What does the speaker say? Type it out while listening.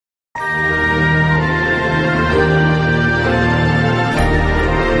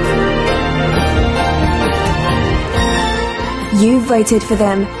You voted for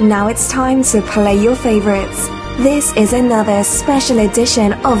them. Now it's time to play your favorites. This is another special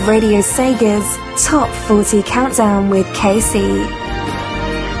edition of Radio Sega's Top 40 Countdown with KC.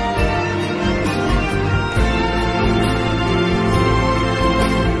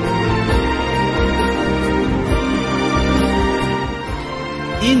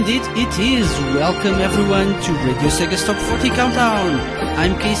 Indeed it is. Welcome everyone to Radio Sega's Top 40 Countdown.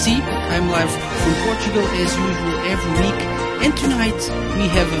 I'm KC. I'm live from Portugal as usual every week. And tonight we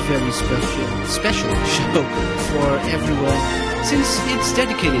have a very special show for everyone, since it's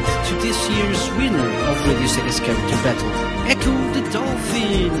dedicated to this year's winner of Radio Sega's Character Battle, Ecco the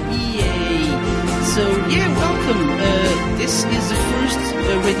Dolphin. Yay! So yeah, welcome. This is the first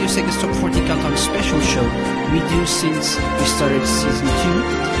Radio Sega's Top 40 Countdown special show we do since we started season 2,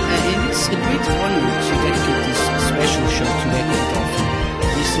 and it's a great honor to dedicate this special show to Ecco the Dolphin.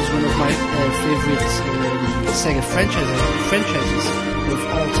 This is one of my favorite Sega franchises of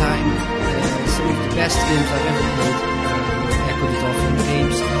all time. Some of the best games I've ever played were Ecco the Dolphin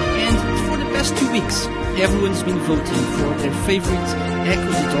games. And for the past 2 weeks, everyone's been voting for their favorite Ecco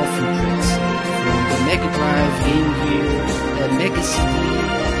the Dolphin tracks. From the Mega Drive, Game Gear, Mega CD,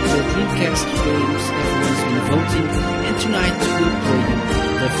 the Dreamcast games, everyone's been voting. And tonight we'll play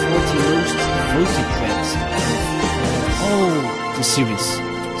the 40 most voted tracks of all the series.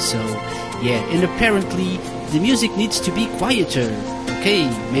 So, yeah, and apparently the music needs to be quieter. Okay,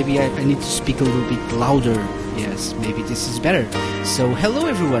 maybe I need to speak a little bit louder. Yes, maybe this is better. So, hello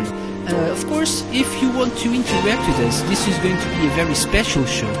everyone. Of course, if you want to interact with us, this is going to be a very special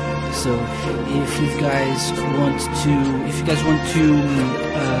show. So, if you guys want to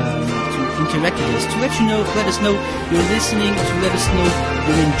interact with us, to let us know you're listening, to let us know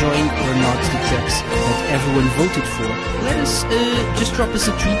you're enjoying or not the tracks that everyone voted for. Let us just drop us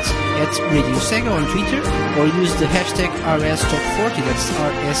a tweet at Radio Sega on Twitter, or use the hashtag RSTop40, that's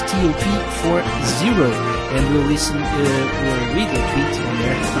RSTOP40, and we'll read the tweet on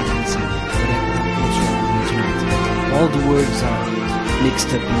there. All the words are mixed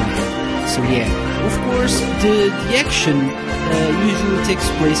up in my head. So yeah, of course, the action usually takes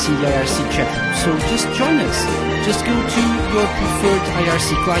place in the IRC chat room. So just join us. Just go to your preferred IRC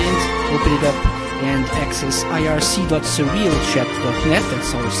client, open it up, and access irc.surrealchat.net.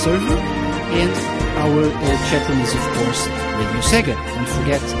 That's our server. And our chat room is, of course, Radio Sega. Don't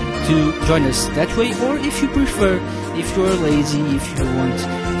forget to join us that way. Or if you prefer, if you're lazy, if you want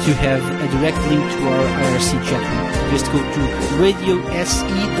to have a direct link to our IRC chat room, just go to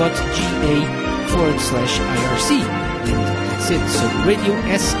radiose.ga/IRC. And that's it. So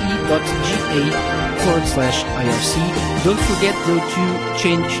radiose.ga/IRC. Don't forget though to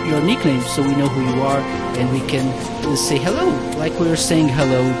change your nickname so we know who you are and we can say hello, like we're saying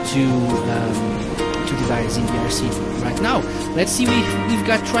hello to the guys in the IRC right now. Let's see, we've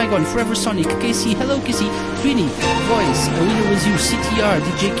got Trigon, Forever Sonic, KC, hello KC, Trini, Voice, A Winner Was You, CTR,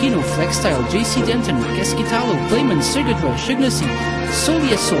 DJ Kino, Flexstyle, JC Denton, Keskitalo, Clayman, Circuitry, Shugnessy,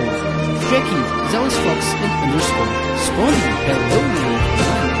 Solia Soul, Jackie, Zealous Fox, and Underscore, Spawny, hello,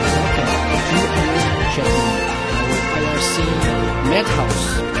 welcome to our chat room, our IRC madhouse,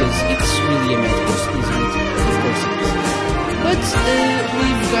 because it's really a madhouse, isn't it? Of course it is. But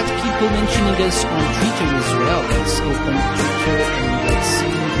we've got people mentioning us on Twitter as well. Let's open Twitter and let's see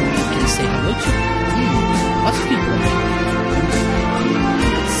who we can say hello to. Lots of people.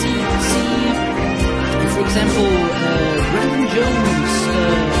 Let's see. For example, Brandon Jones,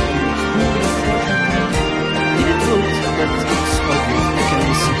 who unfortunately didn't vote, but it's all good. You can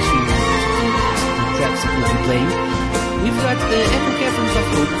listen to the tracks that we'll be playing. We've got Echo Caverns of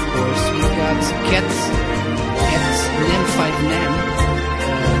Hope, of course. We've got Cat at NAM5NAM,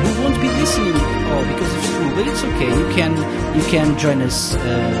 who won't be listening because of school, but it's okay. You can join us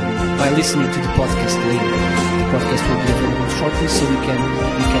by listening to the podcast later. The podcast will be available shortly, so you can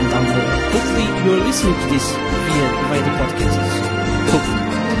download it. Hopefully, you're listening to this via the podcast. Hopefully,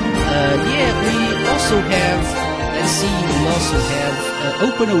 we also have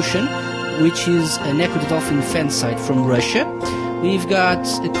Open Ocean, which is an Ecco the Dolphin fan site from Russia. We've got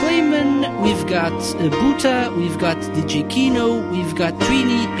Clayman, we've got Buta, we've got DJ Kino, we've got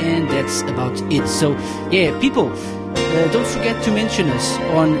Trini, and that's about it. So, yeah, people, don't forget to mention us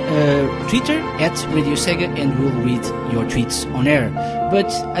on Twitter at Radio Sega, and we'll read your tweets on air.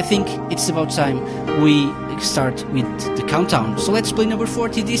 But I think it's about time we start with the countdown. So let's play number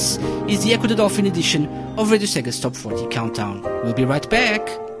 40. This is the Ecco the Dolphin edition of Radio Sega's Top 40 Countdown. We'll be right back.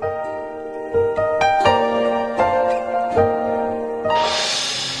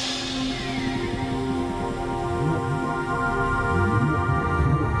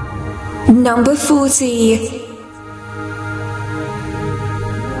 Number 40.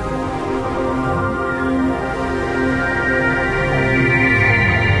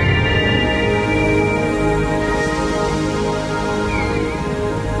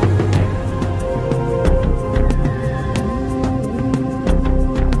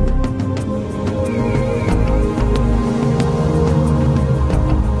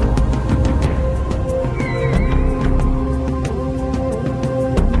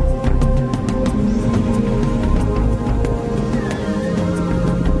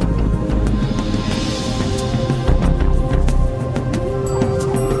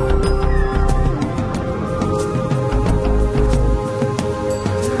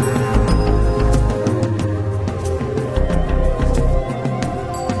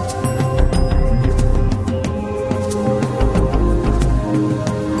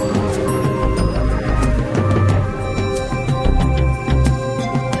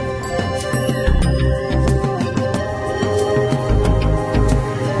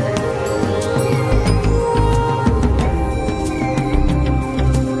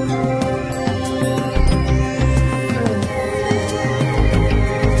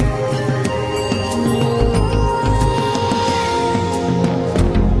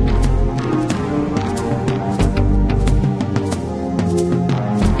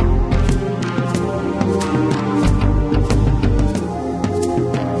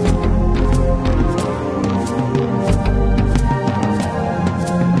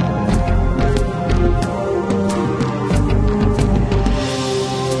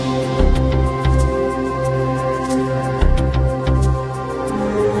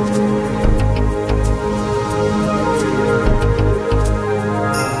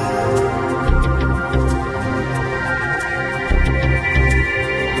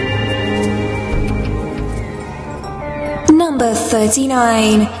 Number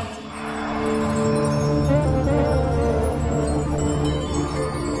 39.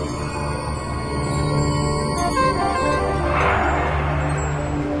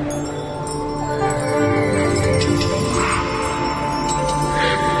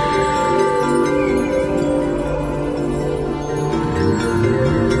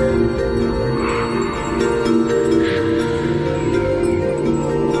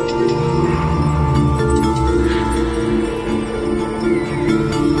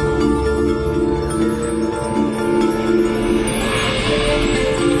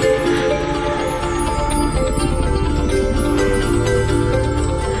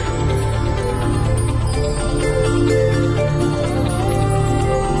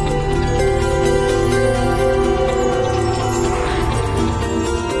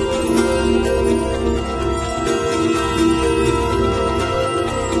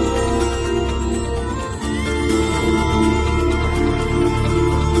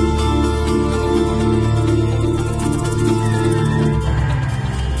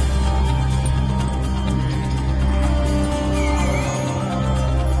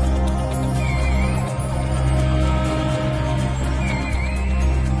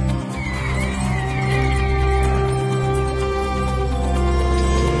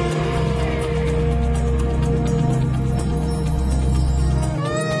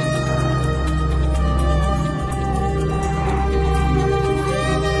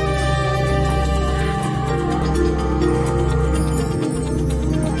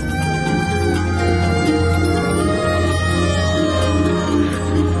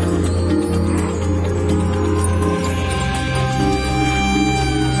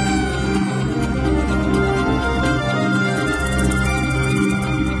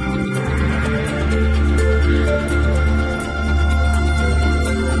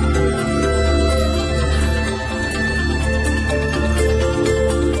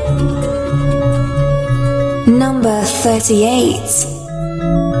 Number 38.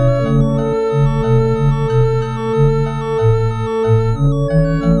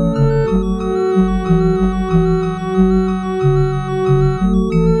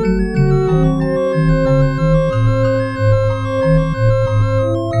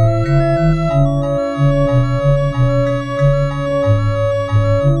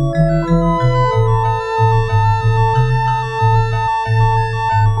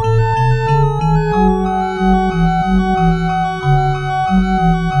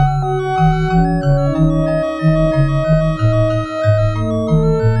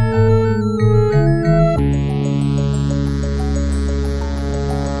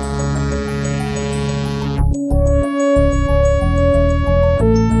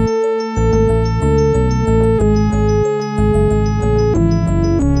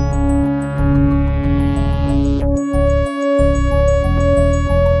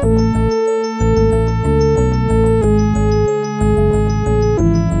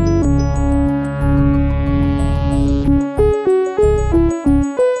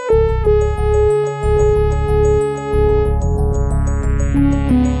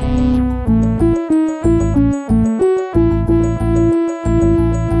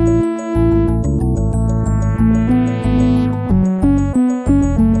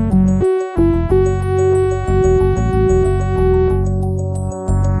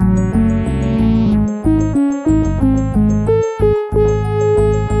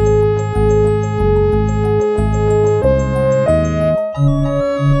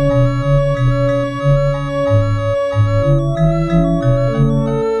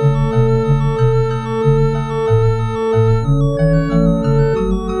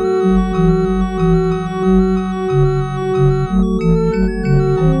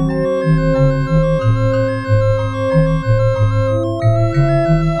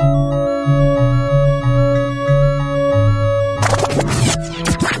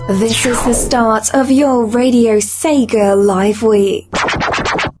 This is the start of your Radio Sega Live Week.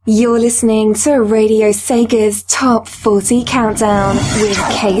 You're listening to Radio Sega's Top 40 Countdown with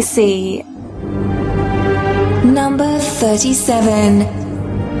KC. Number 37.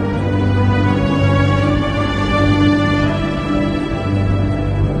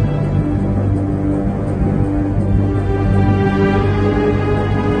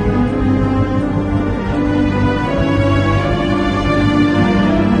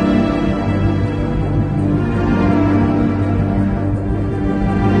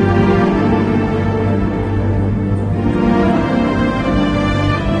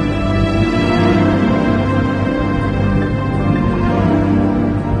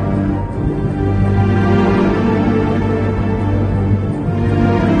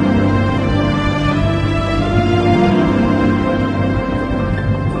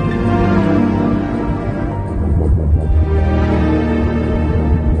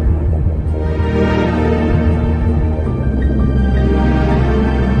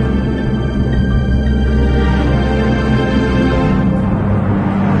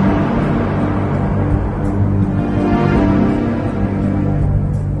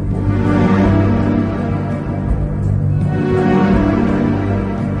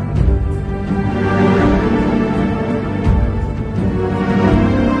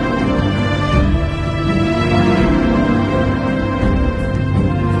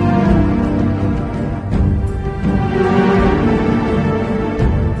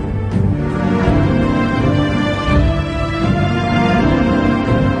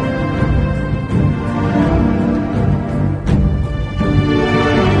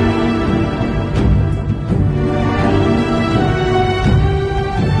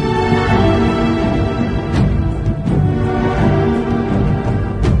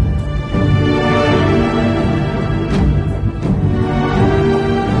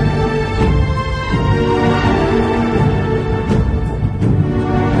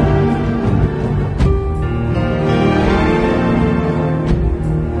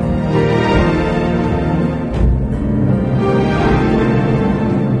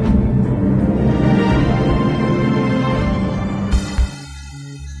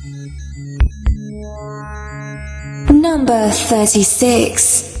 Number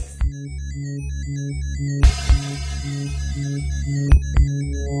 36.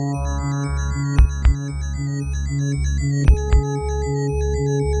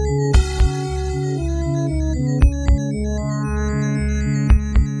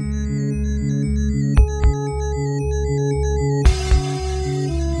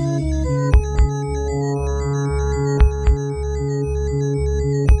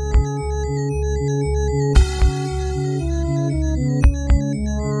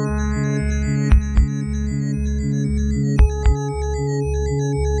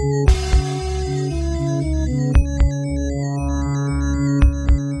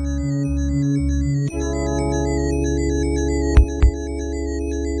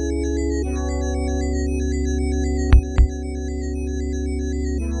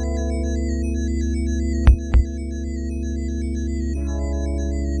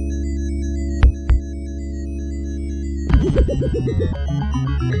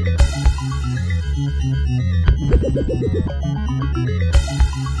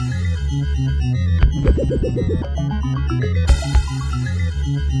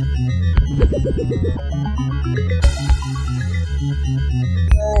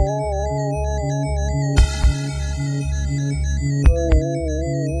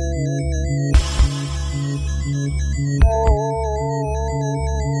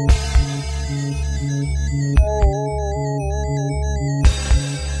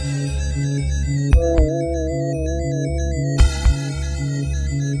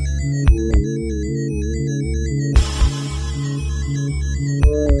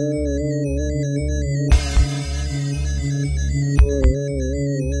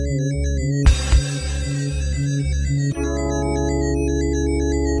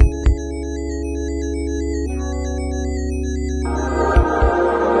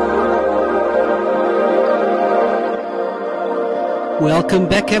 Welcome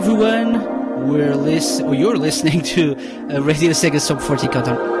back, everyone. You're listening to Radio Sega Top 40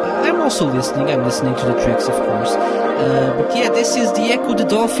 Countdown. I'm also listening. I'm listening to the tracks, of course. But yeah, this is the Echo the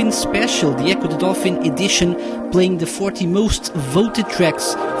Dolphin special, the Echo the Dolphin edition, playing the 40 most voted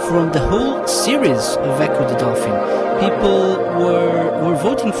tracks from the whole series of Echo the Dolphin. People were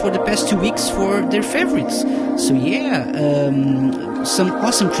voting for the past 2 weeks for their favorites. So yeah, some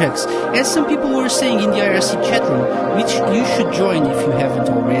awesome tracks. As some people were saying in the IRC chat room, which you should join if you haven't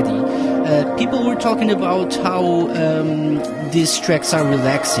already, people were talking about how these tracks are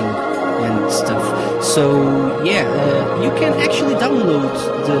relaxing and stuff. So yeah, you can actually download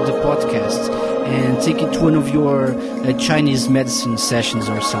the podcast and take it to one of your Chinese medicine sessions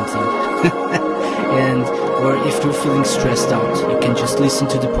or something. Or if you're feeling stressed out, you can just listen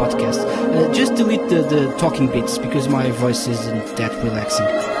to the podcast. Just delete the talking bits, because my voice isn't that relaxing.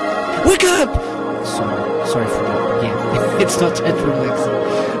 Wake up! Sorry for that. But yeah, it's not that relaxing.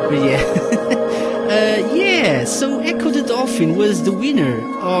 But yeah. Yeah, so Echo the Dolphin was the winner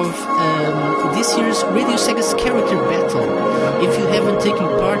of this year's Radio Sega's Character Battle. If you haven't taken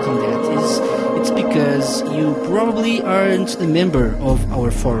part in that, it's because you probably aren't a member of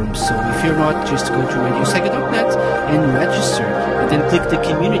our forums. So if you're not, just go to radiosega.net and register. And then click the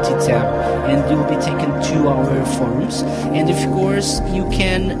community tab and you'll be taken to our forums. And of course, you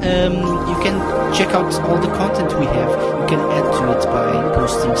can check out all the content we have. You can add to it by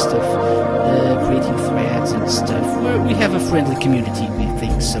posting stuff, creating threads and stuff. We have a friendly community, we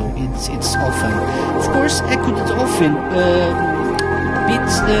think, so it's all fun. Of course, Echo the Dolphin beat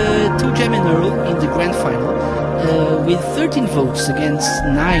Toe Jam and Earl in the grand final with 13 votes against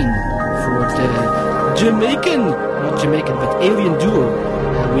 9 for the not Jamaican, but alien duo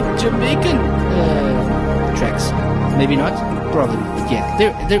with Jamaican tracks. Maybe not, probably, but yeah,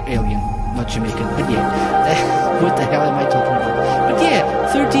 they're alien, not Jamaican, but yeah, what the hell am I talking about? But yeah,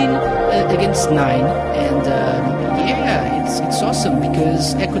 13 against 9, and yeah, it's awesome,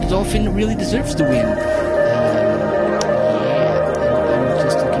 because Echo the Dolphin really deserves the win.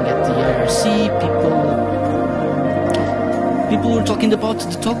 People were talking about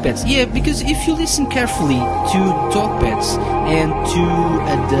the talkbacks. Yeah, because if you listen carefully to talkbacks and to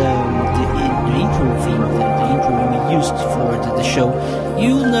the intro theme, the intro we used for the show,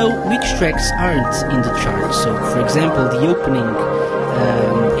 you'll know which tracks aren't in the chart. So, for example, the opening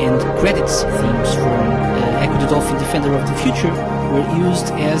and credits themes from Echo the Dolphin Defender of the Future were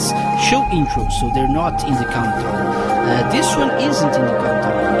used as show intros, so they're not in the countdown. This one isn't in the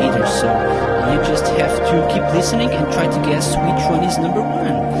countdown either, so you just have to keep listening and try to guess which one is number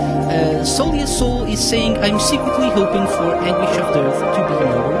one. Solia Soul is saying, I'm secretly hoping for Anguish of the Earth to be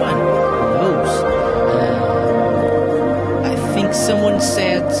number one. Who knows? I think someone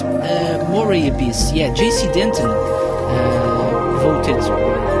said Moray Abyss. Yeah, JC Denton voted,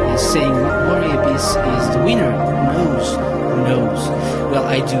 saying Warrior Abyss is the winner. Who knows? Well,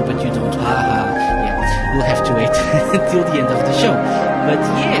 I do, but you don't. Yeah, you'll have to wait until the end of the show. But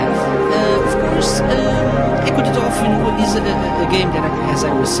yeah, of course, Echo the Dolphin is a game that, as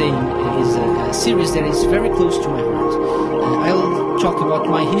I was saying, is a series that is very close to my heart. I'll talk about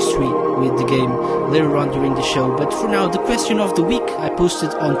my history with the game later on during the show, but for now, the question of the week I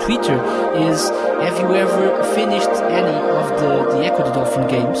posted on Twitter is: have you ever finished any of the Echo the Dolphin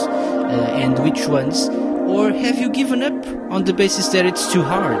games, and which ones? Or have you given up on the basis that it's too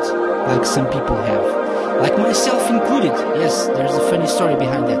hard, like some people have? Like myself included. Yes, there's a funny story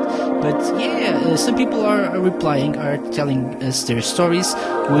behind that. But yeah, some people are replying, are telling us their stories.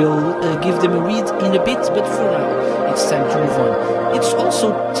 We'll give them a read in a bit, but for now, it's time to move on. It's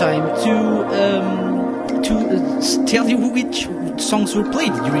also time to tell you which songs were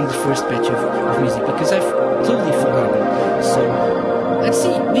played during the first batch of music, because I've totally forgotten. So, let's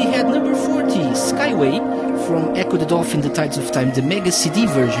see. We had number 40, Skyway, from Echo the Dolphin, The Tides of Time, the Mega CD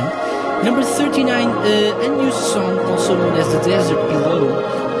version. Number 39, unused song, also known as The Desert Below,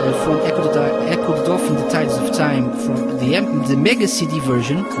 from Echo the Dolphin, The Tides of Time, from the Mega CD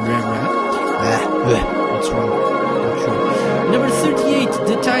version. What's wrong? Not sure. Number 38,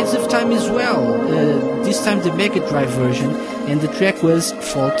 The Tides of Time as well, this time the Mega Drive version, and the track was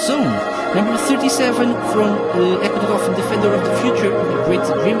Fault Zone. Number 37, from Echo the Dolphin, Defender of the Future, a great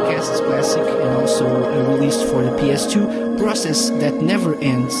Dreamcast classic, and also released for the PS2, Process That Never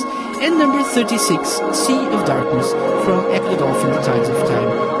Ends. And number 36, Sea of Darkness, from Echo the Dolphin, The Tides of Time,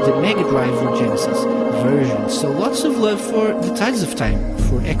 the Mega Drive or Genesis version. So lots of love for The Tides of Time,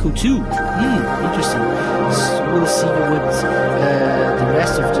 for Echo 2. Interesting. So we'll see what the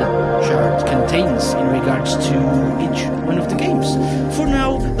rest of the chart contains in regards to each one of the games. For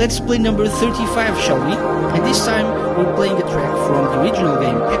now, let's play number 35, shall we? And this time, we're playing a track from the original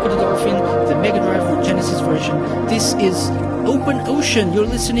game, Echo the Dolphin, the Mega Drive or Genesis version. This is Open Ocean. You're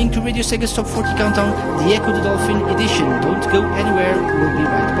listening to Radio Sega's Top 40 Countdown, the Echo the Dolphin edition. Don't go anywhere, we'll be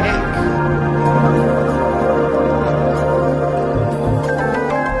right back.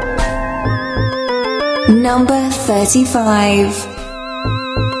 Number 35.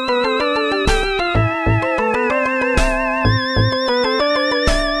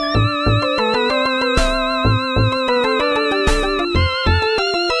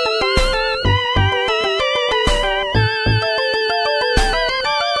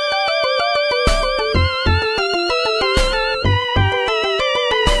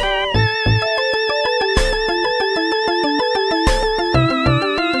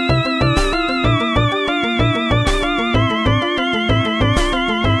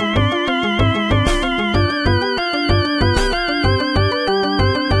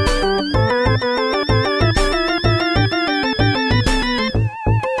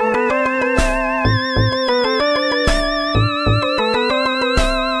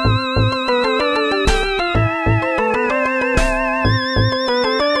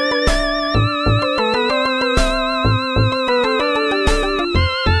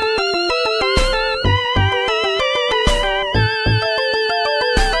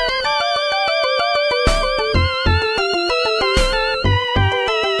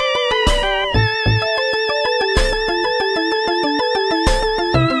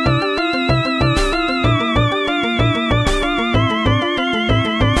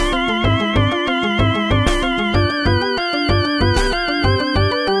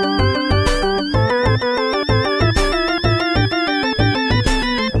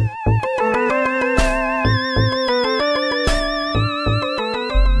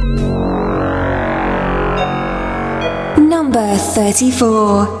 Number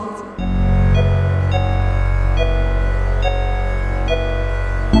 34.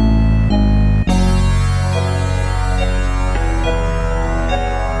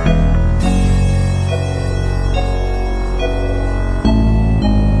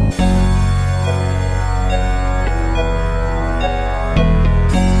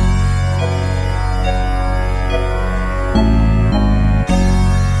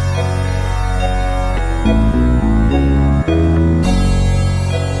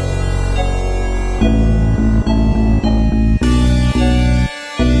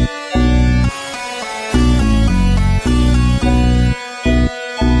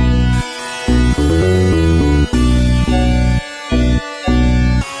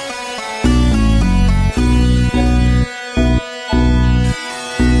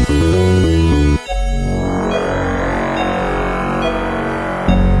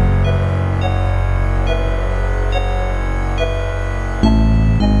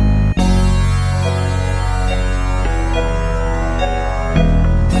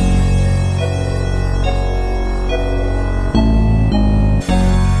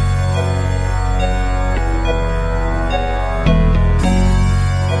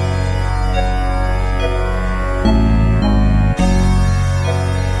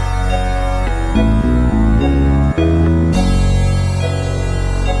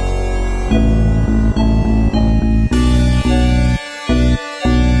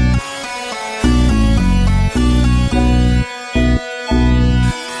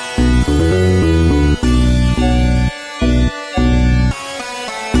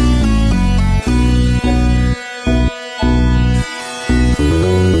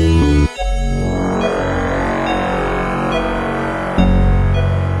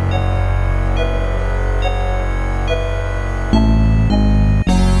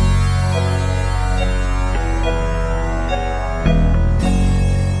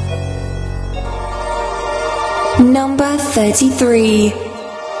 Number 33.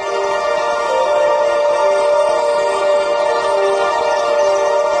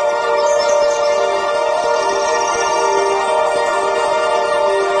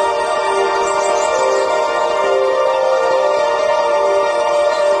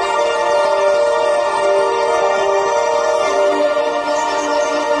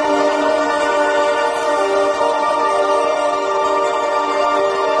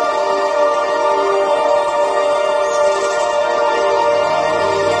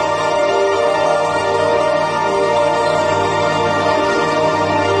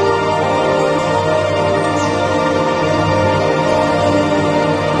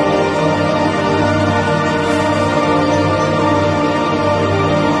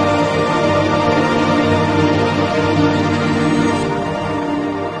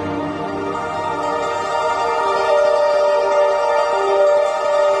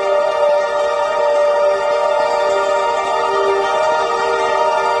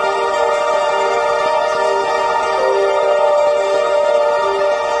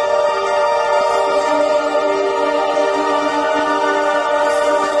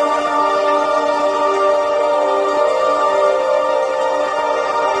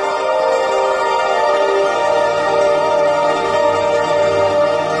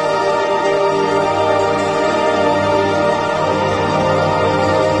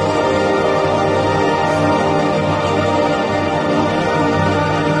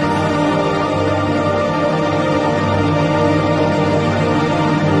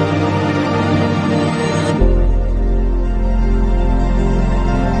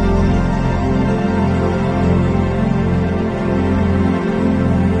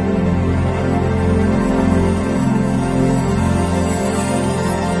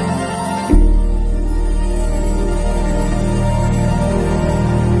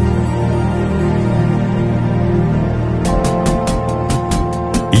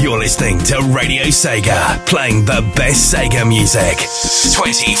 Listening to Radio Sega, playing the best Sega music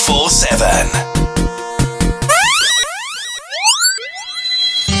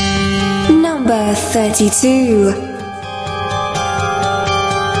 24/7. Number 32.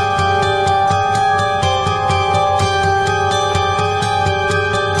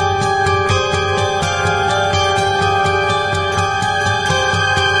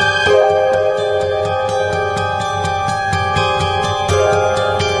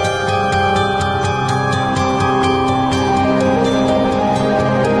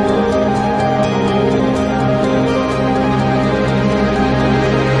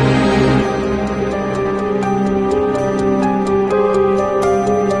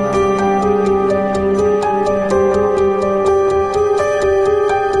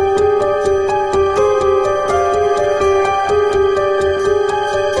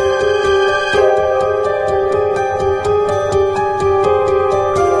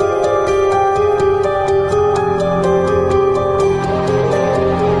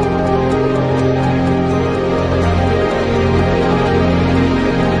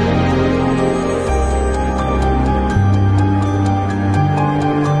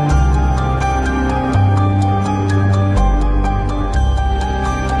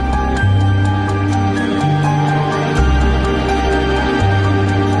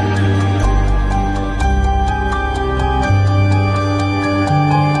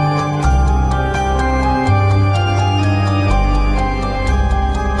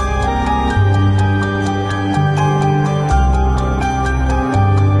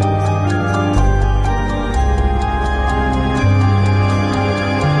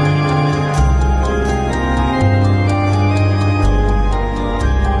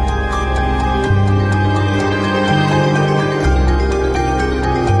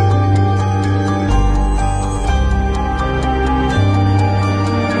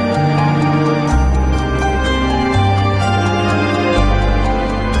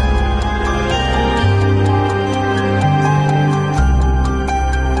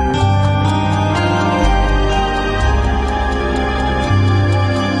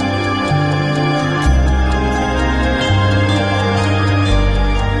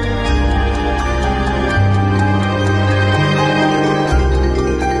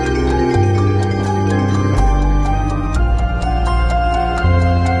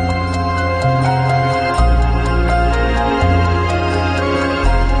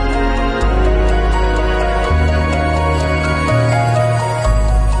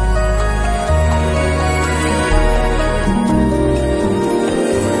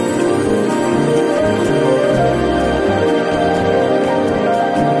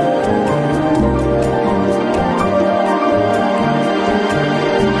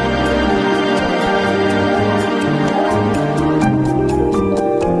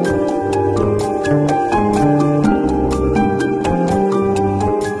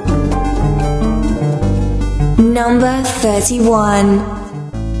 Number 31.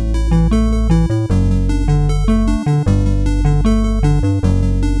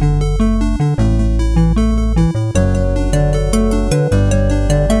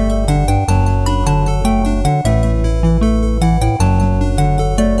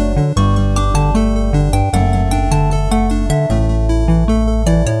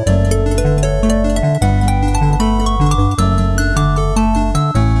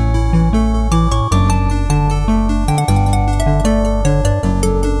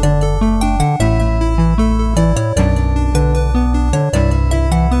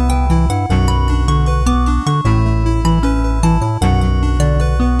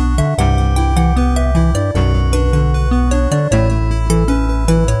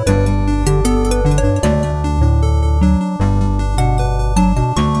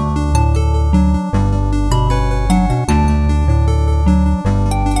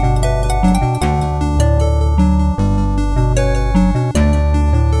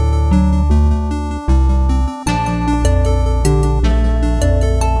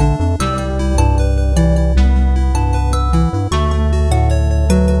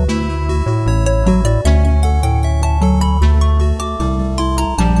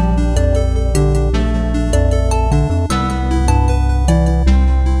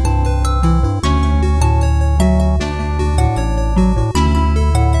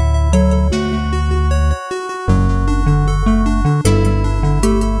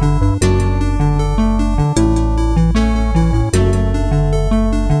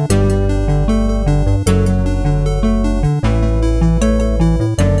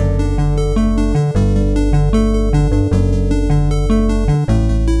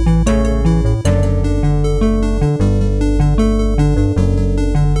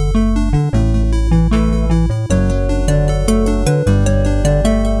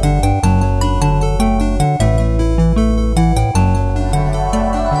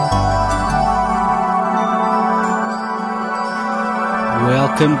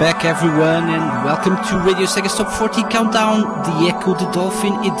 Welcome back everyone, and welcome to Radio Sega's Top 40 Countdown, the Echo the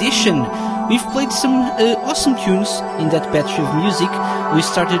Dolphin edition. We've played some awesome tunes in that batch of music. We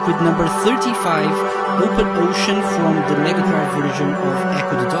started with number 35, Open Ocean from the Mega Drive version of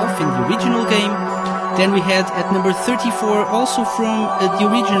Echo the Dolphin, the original game. Then we had at number 34, also from the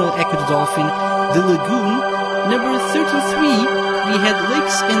original Echo the Dolphin, The Lagoon. Number 33, we had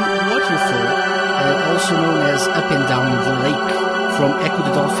Lakes and Waterfall, also known as Up and Down the Lake, from Echo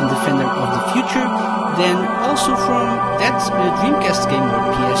the Dolphin, Defender of the Future. Then also from that Dreamcast game,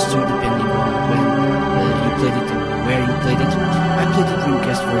 or PS2, depending on when you played it and where you played it. I played the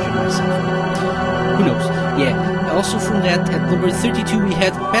Dreamcast version myself. Who knows? Yeah, also from that, at number 32 we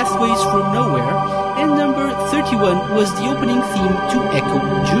had Pathways from Nowhere, and number 31 was the opening theme to Echo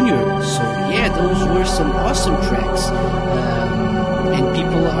Junior. So yeah, those were some awesome tracks. And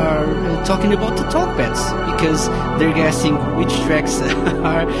people are talking about the talkbacks because they're guessing which tracks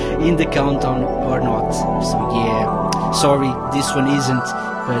are in the countdown or not. So yeah, sorry, this one isn't,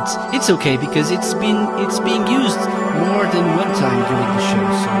 but it's okay because it's being used more than one time during the show.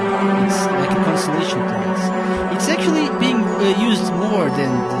 So it's like a consolation prize. It's actually being used more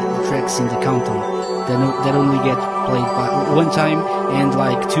than the tracks in the countdown that only get played by one time and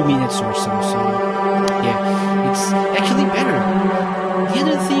like 2 minutes or so. So yeah, it's actually better. The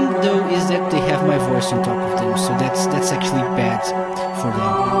other thing, though, is that they have my voice on top of them, so that's actually bad for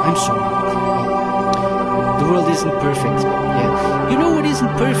them. I'm sorry. The world isn't perfect. Yeah, you know what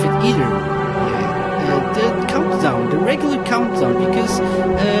isn't perfect either? Yeah, the countdown, the regular countdown, because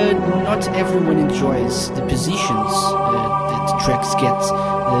not everyone enjoys the positions that the tracks get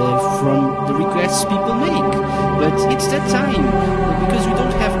from the requests people make. But it's that time, because we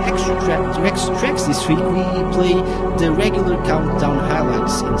don't have extra tracks this week, we play the regular countdown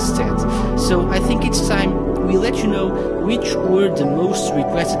highlights instead. So I think it's time we let you know which were the most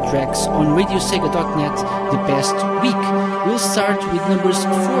requested tracks on RadioSega.net the past week. We'll start with numbers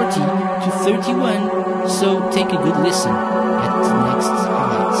 40 to 31, so take a good listen at the next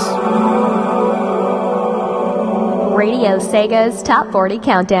highlights. Radio Sega's Top 40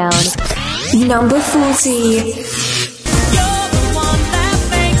 Countdown. Number 40.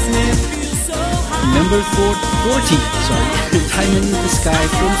 Number 40, Diamond in the Sky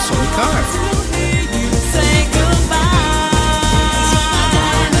from Sonic Car.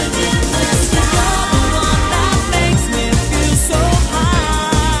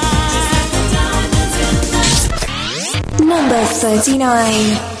 Number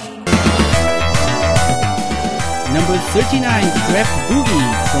 39. Number 39, Crap Boogie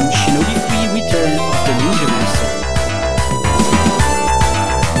from Shinobi 3 Return of the Ninja Master.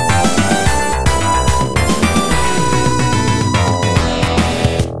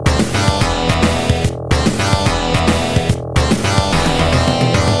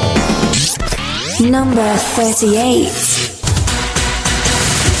 Number 38.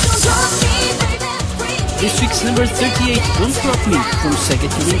 This week's number 38, Don't Rock Me, from Sega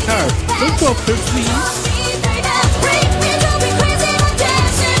Touring Car. Don't rock her, please.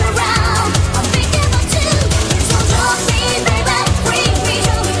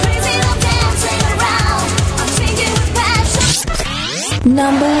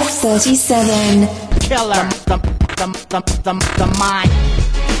 Number 37. Killer, the mind.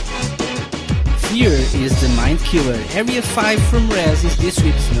 Fear is the Mind Killer. Area 5 from Rez is this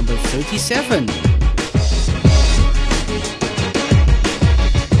week's number 37.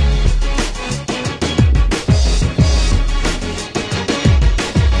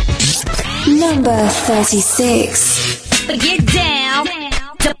 Number 36. Get down.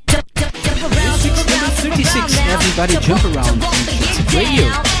 This week's number 36, Everybody Jump Around from Kids Radio.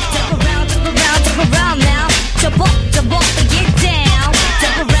 Jump around now. Jump up, get down.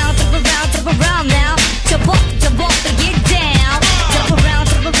 Jump around now. Jump up, get down. Jump around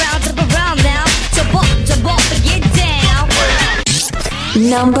now. Jump up, get down.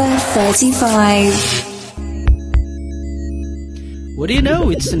 Number 35. What do you know?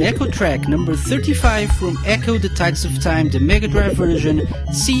 It's an Echo track, number 35 from Echo The Tides of Time, the Mega Drive version,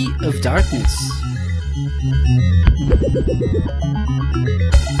 Sea of Darkness.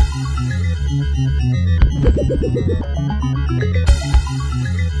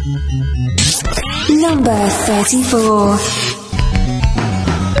 Number 34.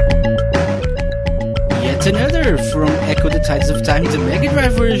 Yet another from Echo The Tides of Time, the Mega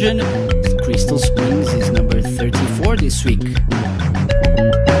Drive version, Crystal Springs is number 34 this week.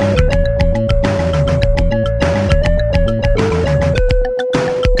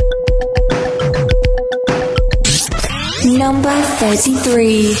 Number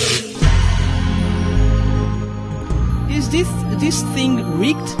 33. Is this thing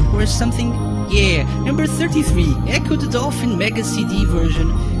rigged or something? Yeah, number 33, Echo the Dolphin Mega CD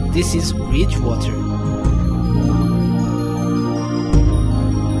version. This is Ridgewater.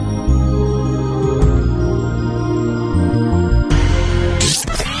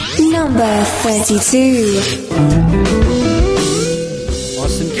 Number 32.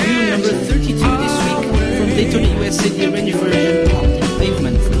 Awesome Q, number 32 this week from Daytona USA, the arranged version of the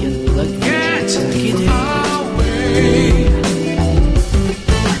Pavement for the Unplugged. Kid away.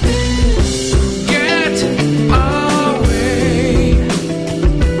 Get away.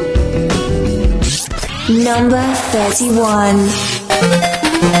 Number 31.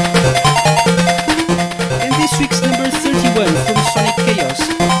 And this week's number 31 from Sonic Chaos,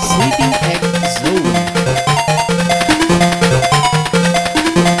 Sleeping Egg Zone.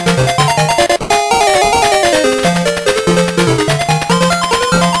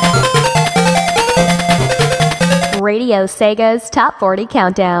 Radio Sega's Top 40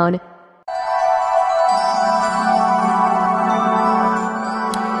 Countdown.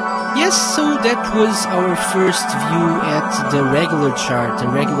 Yes, so that was our first view at the regular chart, the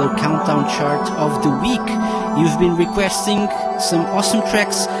regular countdown chart of the week. You've been requesting some awesome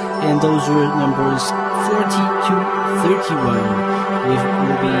tracks, and those were numbers 40 to 31.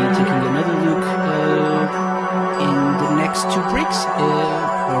 We'll be taking another look in the next two breaks, or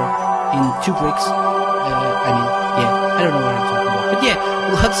in two breaks. I don't know what I'm talking about. But yeah,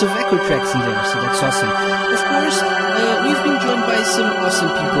 lots of echo tracks in there, so that's awesome. Of course, we've been joined by some awesome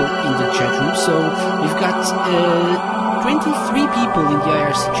people in the chat room. So we've got 23 people in the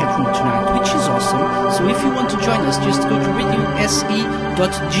IRC chat room tonight, which is awesome. So if you want to join us, just go to radiose.ga/IRC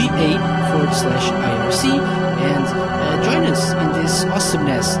and join us in this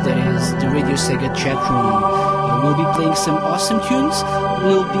awesomeness that is the Radio Sega chat room. We'll be playing some awesome tunes.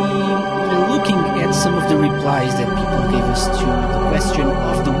 We'll be looking at some of the replies that people gave us to the question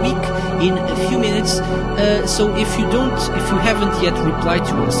of the week in a few minutes. So if you haven't yet replied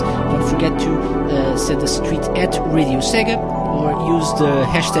to us, don't forget to send us a tweet at Radio Sega or use the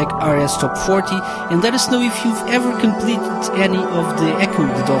hashtag RSTop40 and let us know if you've ever completed any of the Echo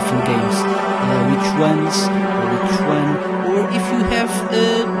the Dolphin games. Which ones, or which one, or if you have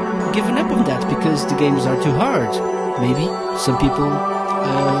given up on that because the games are too hard. Maybe some people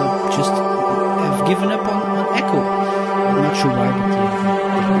just have given up on Echo. I'm not sure why,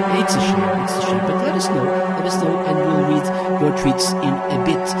 but it's a shame. But let us know, and we'll read your tweets in a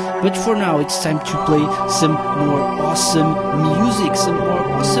bit. But for now, it's time to play some more awesome music, some more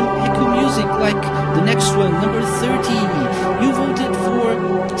awesome Echo music, like the next one, number 30. You voted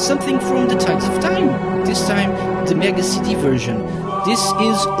for something from the Tides of Time. This time, the Mega CD version. This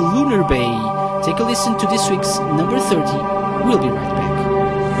is Lunar Bay. Take a listen to this week's number 30. We'll be right back.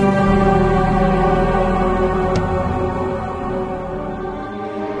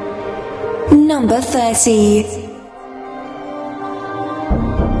 Number 30.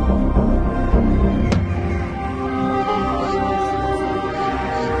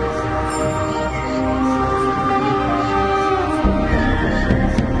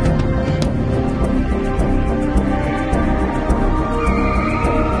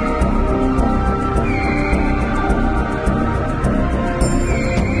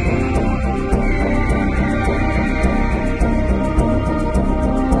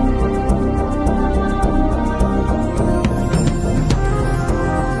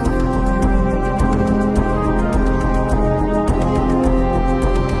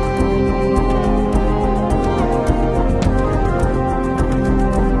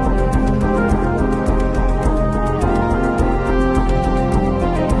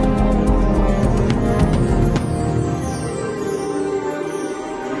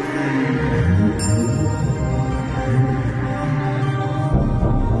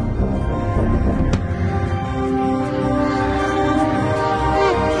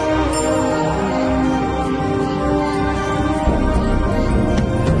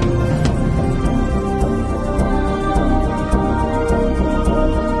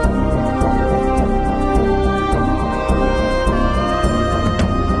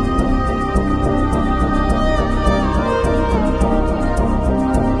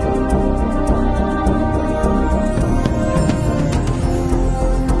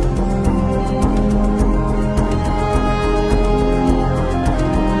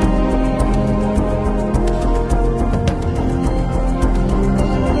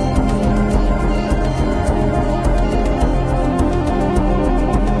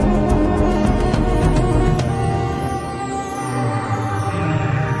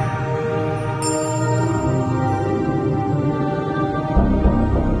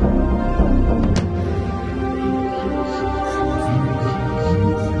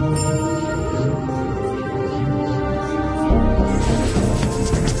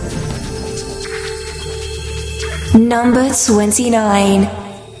 Number 29.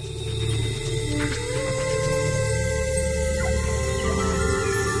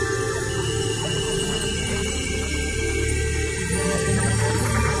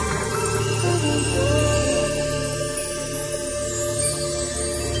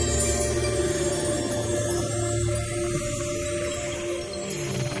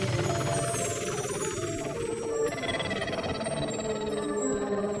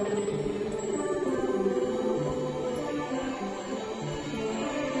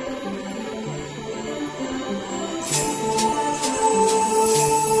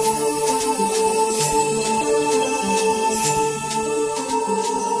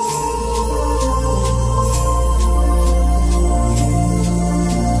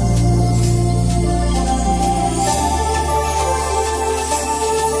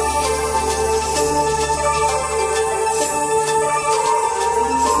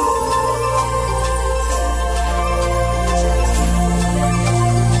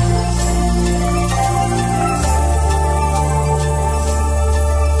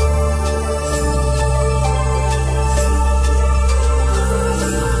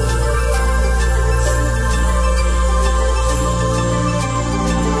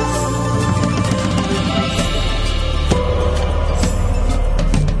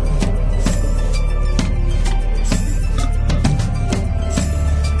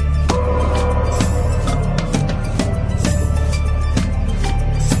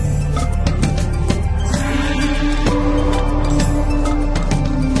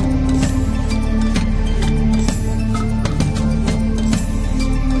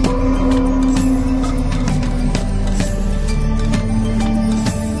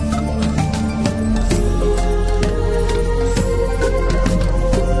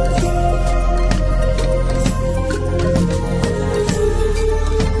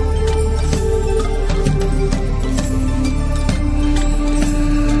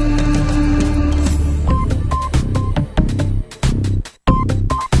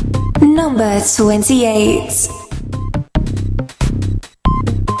 Number 28.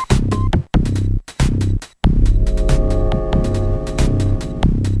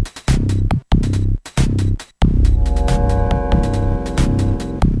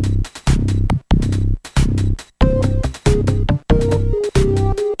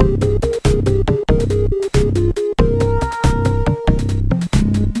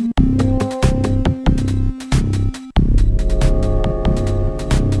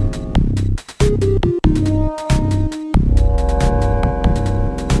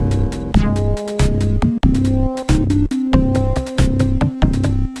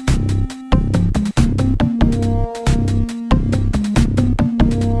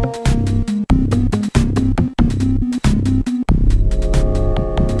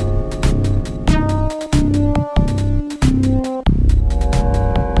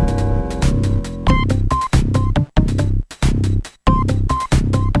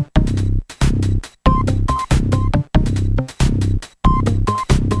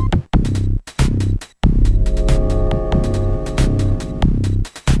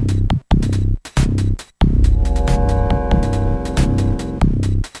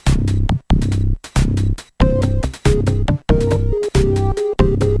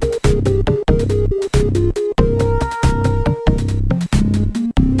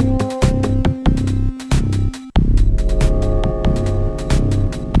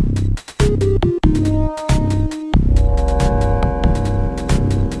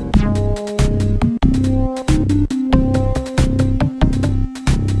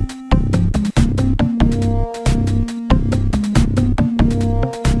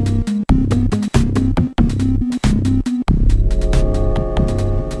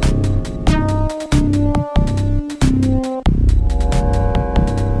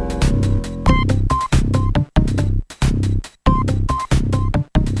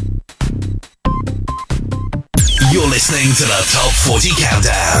 listening to the Top 40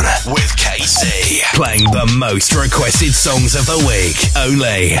 Countdown with KC. Playing the most requested songs of the week.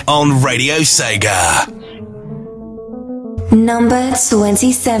 Only on Radio Sega. Number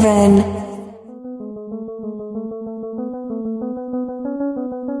 27.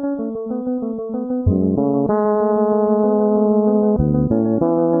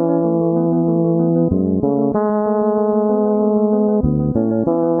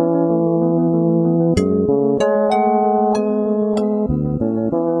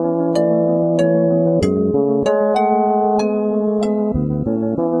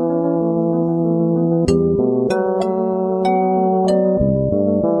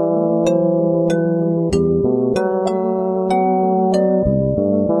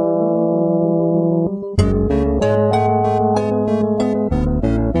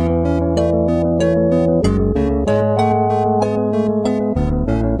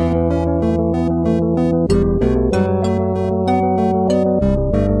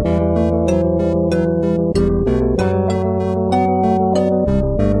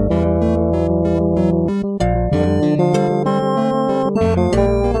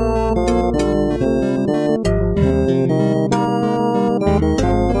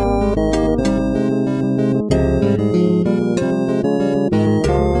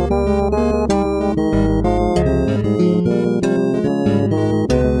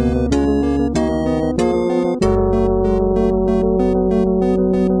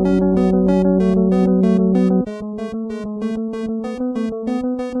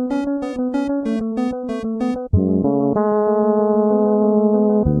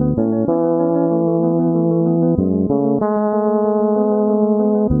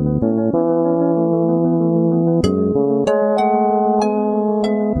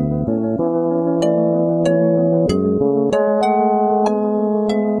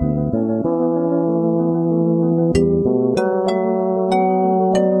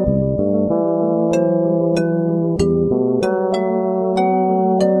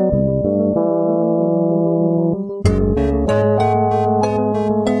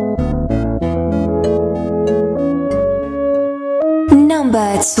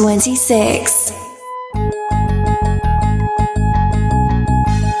 Number 26.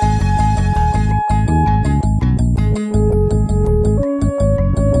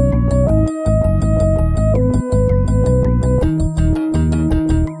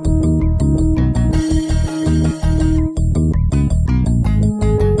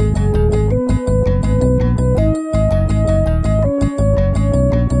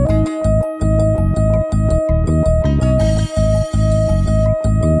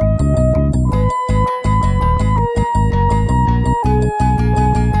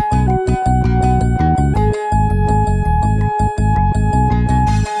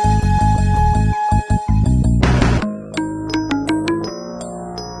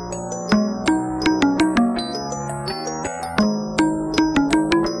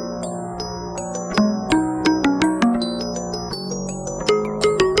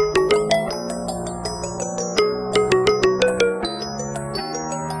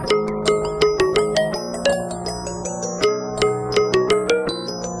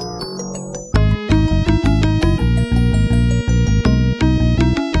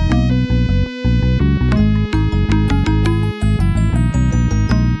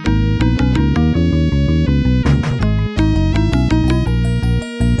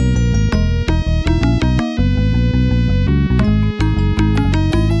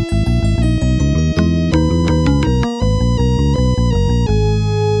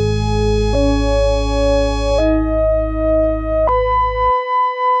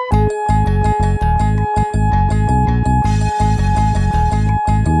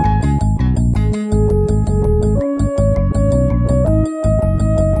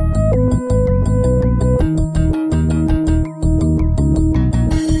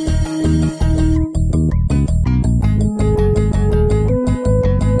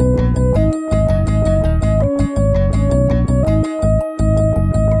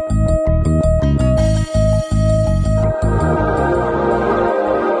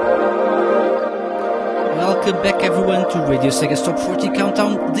 Sega's Top 40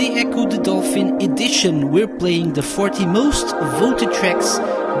 Countdown, the Echo the Dolphin edition. We're playing the 40 most voted tracks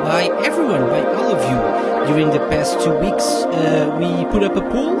by everyone, by all of you. During the past 2 weeks, we put up a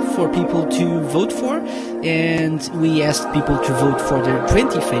poll for people to vote for, and we asked people to vote for their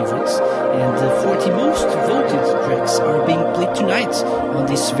 20 favorites. And the 40 most voted tracks are being played tonight on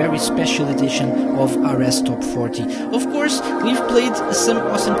this very special edition of RS Top 40. Of course, we've played some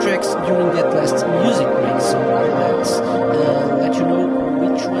awesome tracks during that last music break, so let's let you know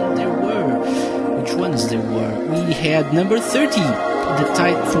which one there were. Which one ones there were. We had number 30,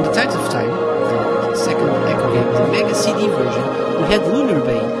 from the Tides of Time, the second Echo game, the Mega CD version. We had Lunar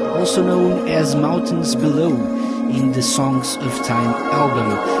Bay, also known as Mountains Below, in the Songs of Time album.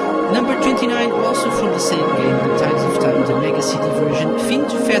 Number 29, also from the same game, the Tides of Time, the Mega CD version, Fin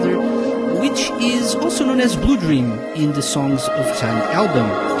to Feather, which is also known as Blue Dream in the Songs of Time album.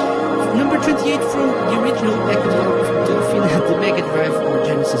 Number 28 from the original Echo Dolphin, the Mega Drive or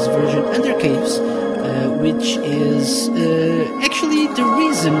Genesis version, Under Caves, which is actually the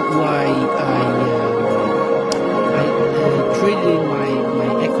reason why I traded in my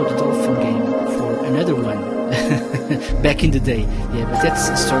Echo the Dolphin game for another one back in the day. Yeah, but that's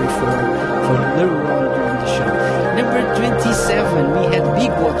a story for later on during the show. Number 27, we had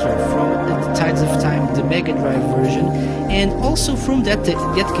Big Water from the Tides of Time, the Mega Drive version, and also from that game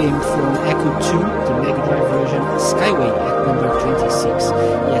from Echo 2, the Mega Drive version, Skyway at number 26.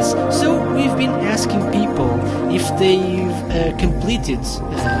 Yes, so we've been asking people if they've completed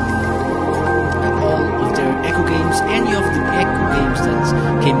all of their Echo games, any of the Echo games that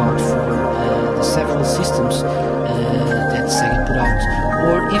came out for the several systems that Sega put out,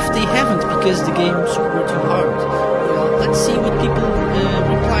 or if they haven't because the games were too hard. Well, let's see what people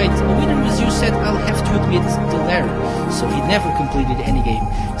replied. The winner was you said, I'll have to admit the latter. So he never completed any game.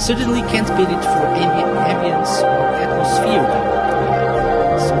 Certainly can't beat it for ambience or atmosphere though.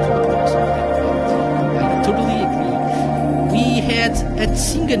 I totally agree. We had at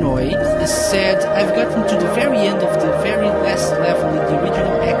Singanoi said, I've gotten to the very end of the very last level in the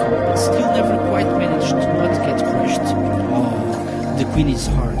original Echo, but still never quite managed to not get crushed. Oh, the Queen is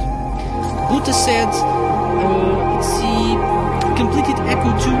hard. Buta said, let's see, completed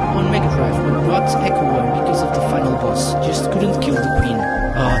Echo 2 on Mega Drive, but not Echo 1 because of the final boss. Just couldn't kill the Queen.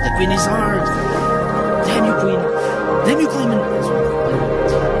 Oh, the Queen is hard. Damn you, Queen. Damn you, Clement.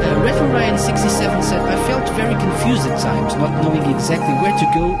 Retro Ryan 67 said, I felt very confused at times, not knowing exactly where to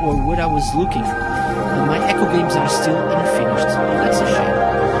go or what I was looking. My Echo games are still unfinished. That's a shame.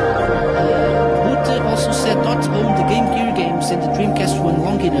 Buta also said not own the Game Gear games and the Dreamcast one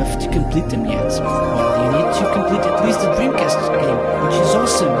long enough to complete them yet. Well, you need to complete at least the Dreamcast game, which is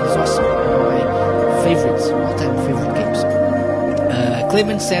awesome. It's awesome. One of my favorites, all-time favorite games.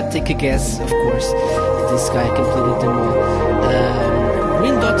 Clement said, take a guess, of course. This guy completed them all.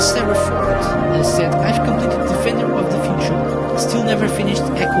 Green Dot Seraford said, I've completed Defender of the Future, still never finished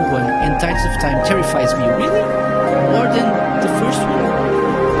Echo 1, and Tides of Time terrifies me. Really? More than the first one?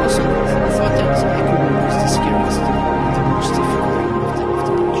 Also, I thought that Echo 1 was the scariest, the most difficult of the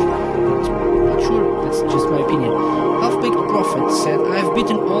bunch. But not sure, that's just my opinion. Half-Baked Prophet said, I've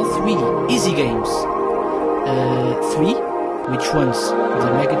beaten all 3 easy games. 3? Which ones?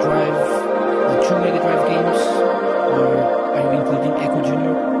 The Mega Drive, the 2 Mega Drive games, or are you including Echo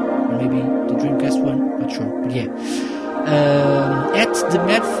Junior? Or maybe the Dreamcast one? Not sure, but yeah. At the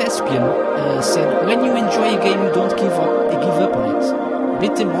Mad Thespian said, when you enjoy a game, you don't give up on it.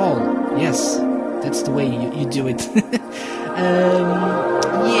 Beat them all. Yes, that's the way you do it.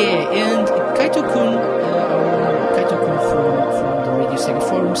 Yeah, and Kaito-kun, Kaito-kun from the Radio Sega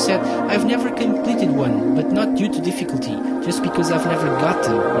Forum said, I've never completed one, but not due to difficulty, just because I've never got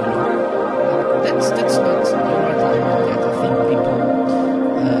them, you know. That's not, you're not alone on that. I think people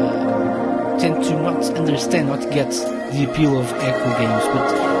tend to not understand, not get the appeal of Echo games, but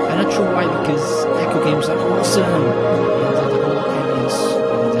I'm not sure why, because Echo games are awesome, and the whole ambience,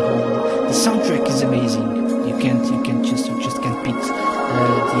 and the soundtrack is amazing. You just can't beat the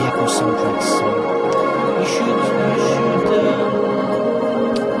Echo soundtracks. So you should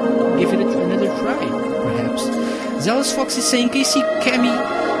give it another try, perhaps. Zealous Fox is saying, Casey Kemi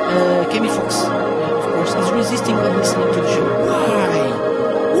Fox, of course, is resisting while listening to the show. Why?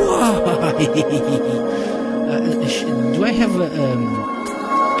 Do I have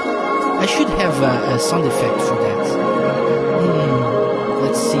I should have a sound effect for that.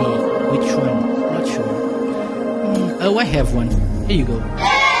 Let's see. Which one? Not sure. Oh, I have one. Here you go.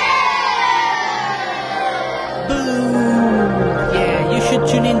 Boom! Yeah, you should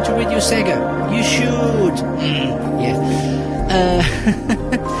tune in to Radio Sega. You should. Yeah.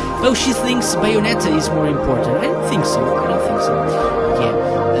 Oh, she thinks Bayonetta is more important. I don't think so. Yeah.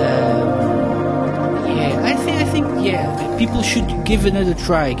 I think people should give another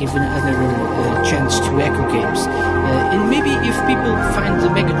try, give another chance to Echo games. And maybe if people find the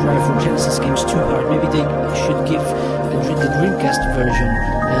Mega Drive or Genesis games too hard, maybe they should give the Dreamcast version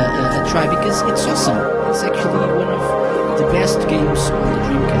a try, because it's awesome. It's actually one of the best games on the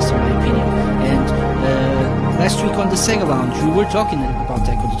Dreamcast, in my opinion. And last week on the Sega Lounge, we were talking about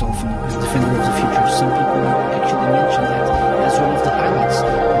Echo the Dolphin, Defender of the Future. Some people actually mentioned that as one of the highlights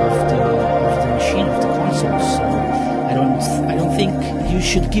of the machine, of the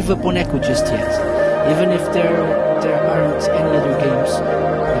should give up on Echo just yet. Even if there aren't any other games,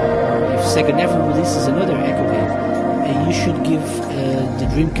 or if Sega never releases another Echo game, you should give the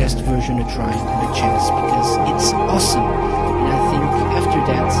Dreamcast version a try and a chance, because it's awesome. And I think after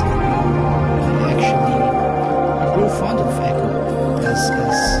that, I actually grew fond of Echo, as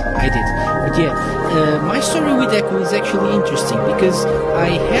I did. But yeah, my story with Echo is actually interesting, because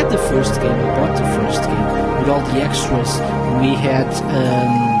I had the first game, I bought the first game with all the extras. We had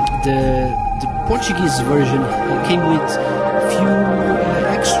the Portuguese version came with a few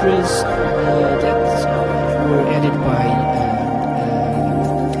extras that were added by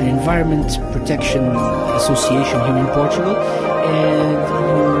an Environment Protection Association here in Portugal, and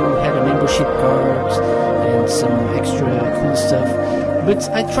you had a membership card and some extra cool stuff. But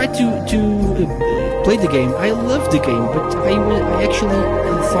I tried to play the game. I loved the game, but I actually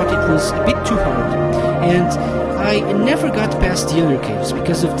thought it was a bit too hard, and I never got past the other caves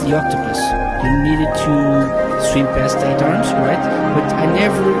because of the octopus. You needed to swim past 8 arms, right? But I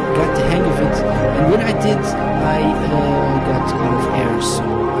never got the hang of it, and when I did, I got out of air, so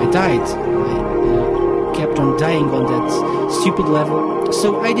I died. I kept on dying on that stupid level,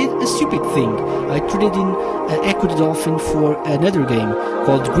 so I did a stupid thing. I traded in Echo the Dolphin for another game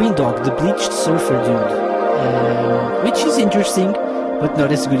called Green Dog, the Bleached Surfer Dude, which is interesting, but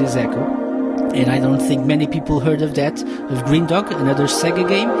not as good as Echo. And I don't think many people heard of that, of Green Dog, another Sega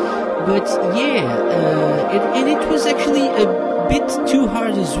game. But yeah, it was actually a bit too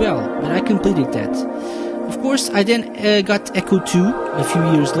hard as well, but I completed that. Of course, I then got Echo 2 a few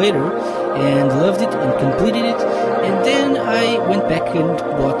years later, and loved it and completed it. And then I went back and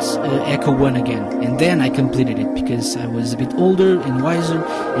bought Echo 1 again, and then I completed it, because I was a bit older and wiser,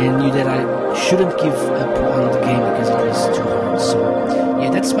 and knew that I shouldn't give up on the game because it was too hard. So yeah,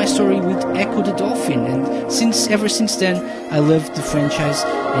 that's my story with Echo the Dolphin, and ever since then I loved the franchise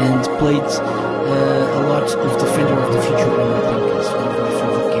and played a lot of Defender of the Future, and I think it's one of my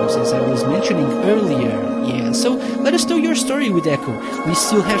favorite games, as I was mentioning earlier. Yeah, so let us know your story with Echo. We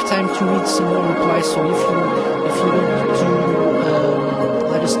still have time to read some more replies, so if you want to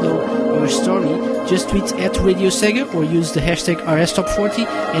let us know your story, just tweet at Radio Sega or use the hashtag RSTop40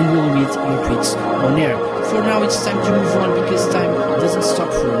 and we'll read your tweets on air. For now, it's time to move on, because time doesn't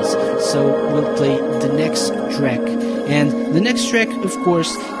stop for us, so we'll play the next track. And the next track, of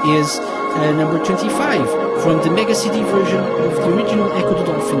course, is number 25 from the Mega CD version of the original Echo the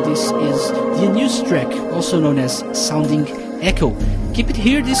Dolphin. This is the unused track, also known as Sounding Echo. Keep it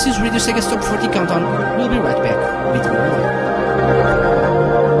here, this is Radio Sega's Top 40 Countdown. We'll be right back with more.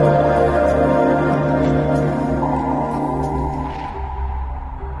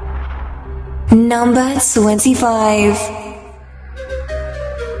 Number 25.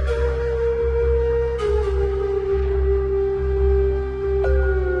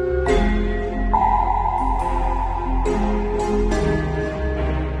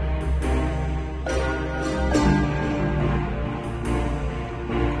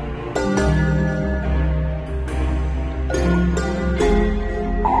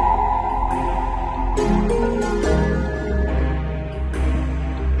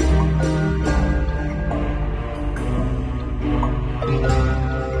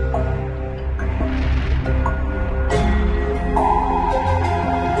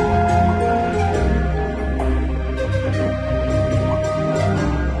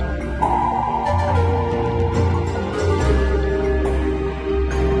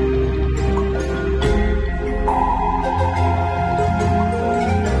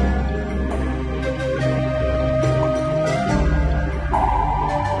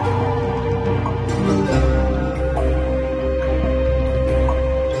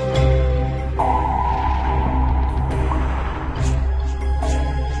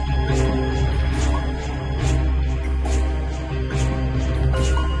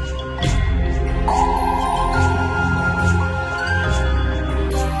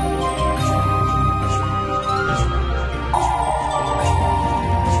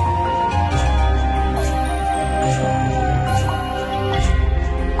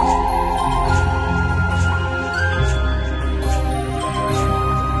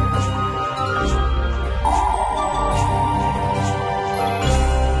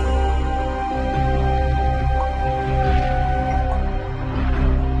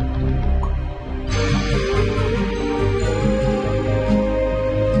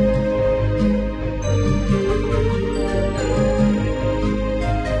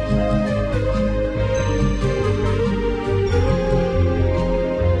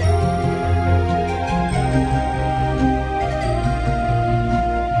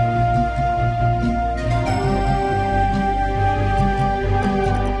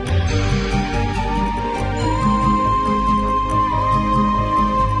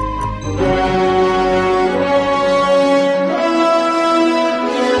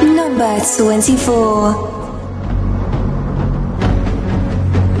 24.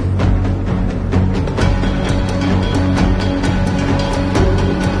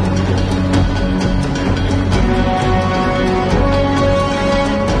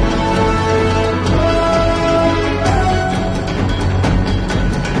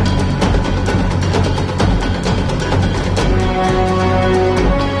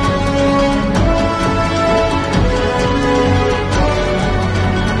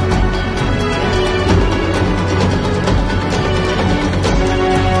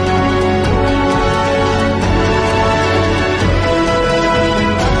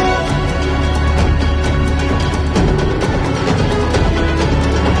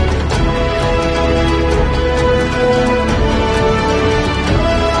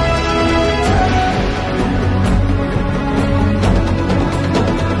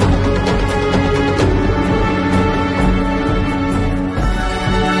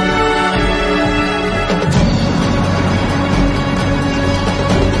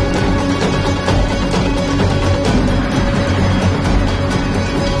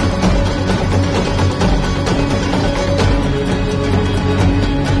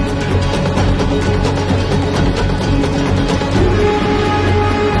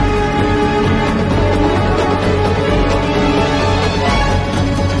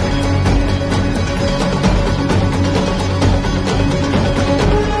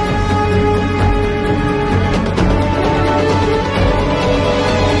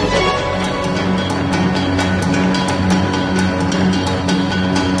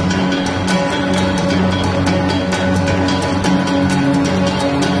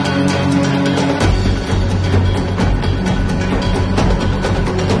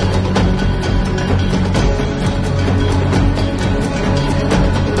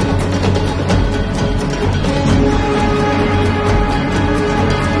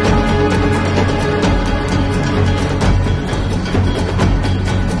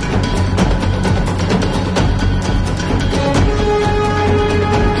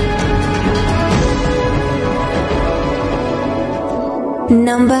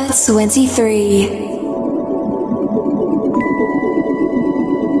 Number 23.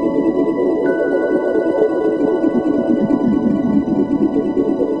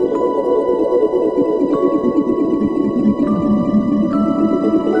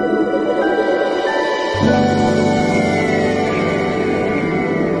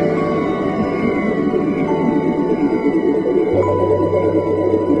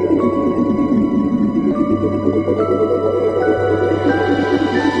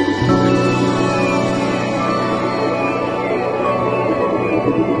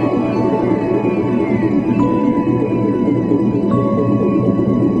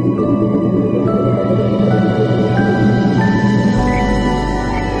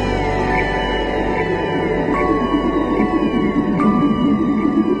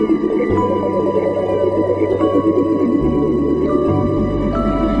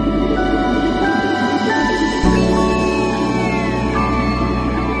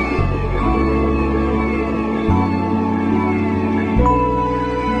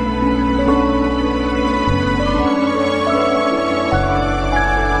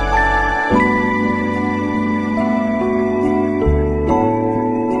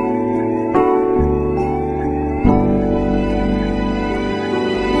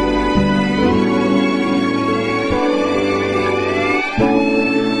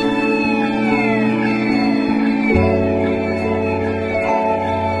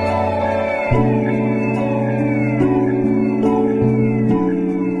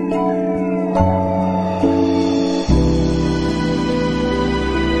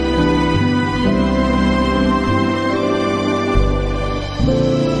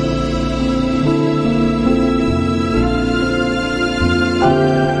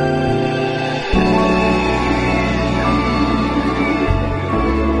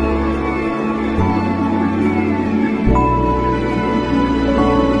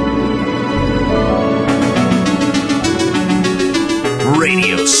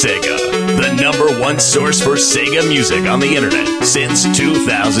 Sega, the #1 source for Sega music on the internet since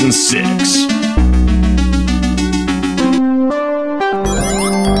 2006.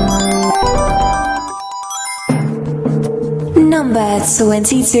 Number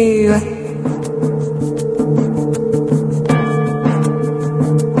 22.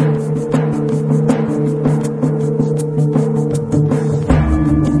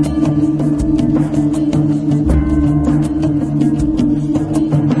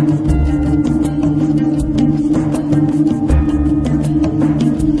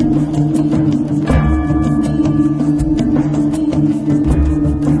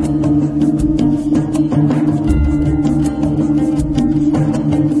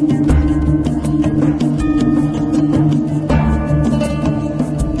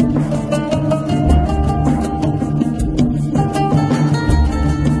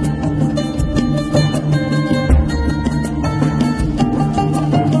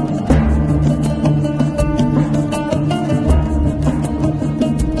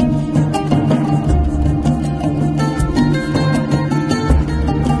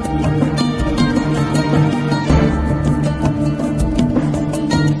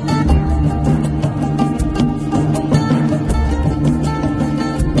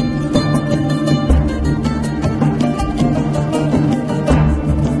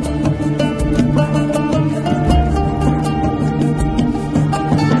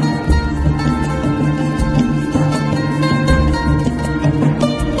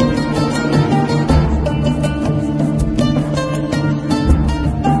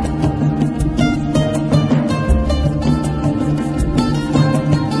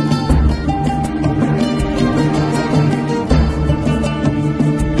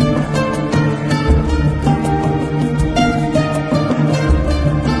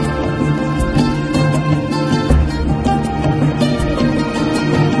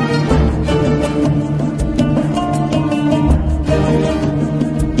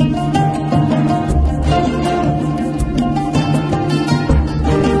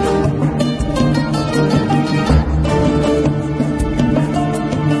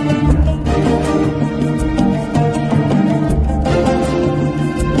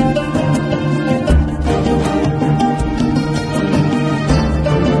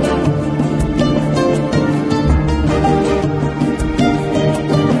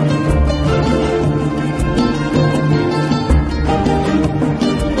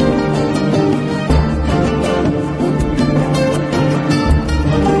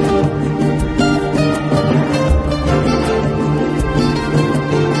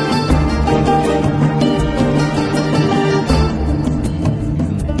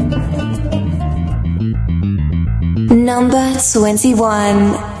 Number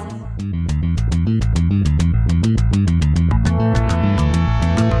 21.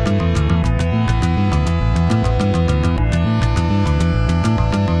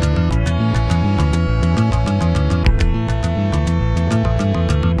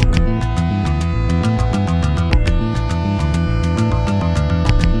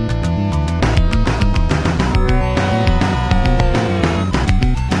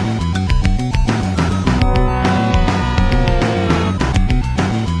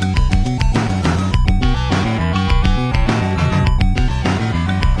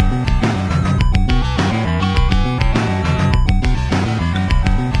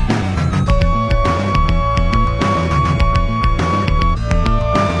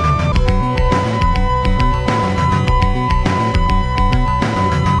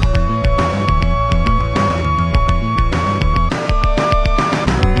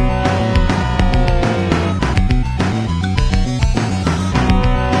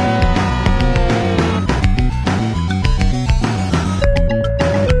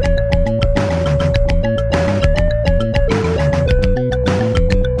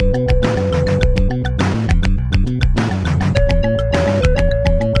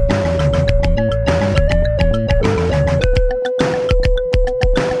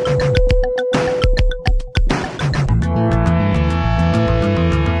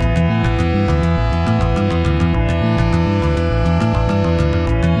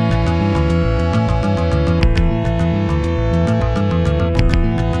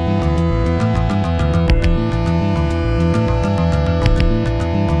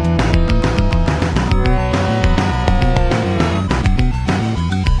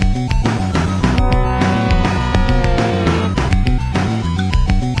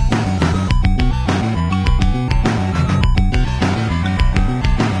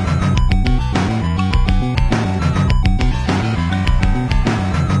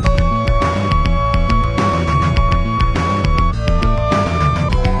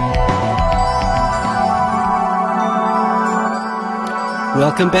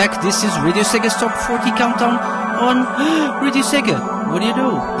 Welcome back. This is Radio Sega's Top 40 Countdown on Radio Sega. What do you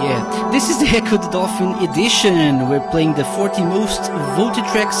know? Yeah, this is the Echo the Dolphin edition. We're playing the 40 most voted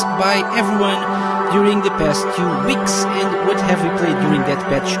tracks by everyone during the past 2 weeks. And what have we played during that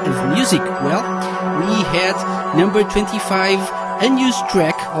batch of music? Well, we had number 25, unused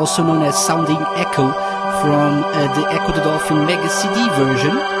track, also known as Sounding Echo, from the Echo the Dolphin Mega CD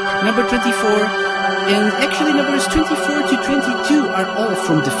version. Number 24, and actually numbers 24 to 22 are all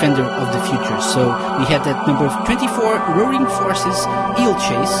from Defender of the Future. So we had that number 24, Roaring Forces, Eel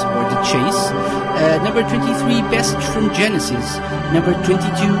Chase, or The Chase. Number 23, Passage from Genesis. Number 22,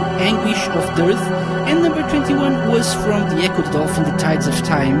 Anguish of Dearth. And number 21 was from the Echo the Dolphin, The Tides of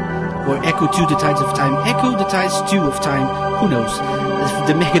Time, or Echo 2, The Tides of Time, Echo The Tides 2 of Time, who knows,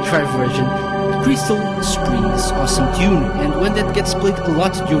 the Mega Drive version. Crystal Springs, awesome tune, and when that gets played a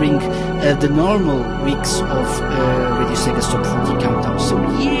lot during the normal weeks of Radio Sega's Top 40 Countdown. So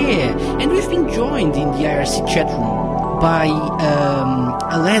yeah, and we've been joined in the IRC chat room by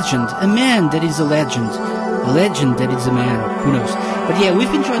a legend, a man that is a legend that is a man, who knows. But yeah,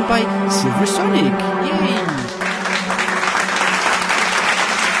 we've been joined by Silver Sonic. Yay!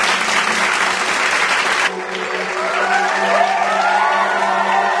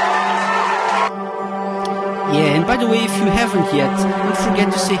 Yeah, and by the way, if you haven't yet, don't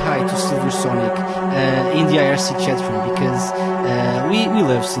forget to say hi to Silver Sonic in the IRC chat room, because we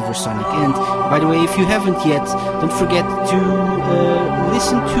love Silver Sonic. And by the way, if you haven't yet, don't forget to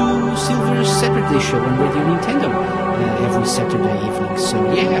listen to Silver's Saturday show on Radio Nintendo every Saturday evening. So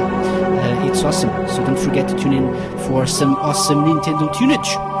yeah, it's awesome. So don't forget to tune in for some awesome Nintendo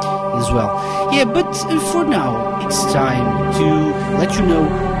tunage as well. Yeah, but for now, it's time to let you know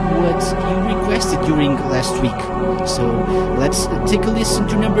what you requested during last week. So let's take a listen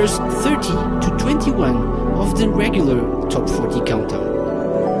to numbers 30 to 21 of the regular Top 40 Countdown.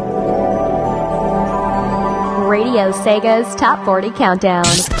 Radio Sega's Top 40 Countdown.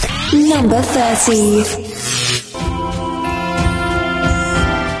 Number 30.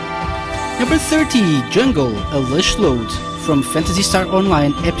 Number 30, Jungle, A Lush Load, from Phantasy Star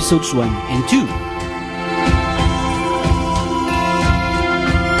Online Episodes 1 and 2.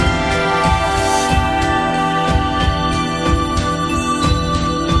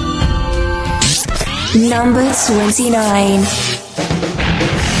 Number 29.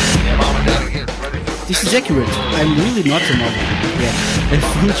 This is accurate. I'm really not a model. Yeah.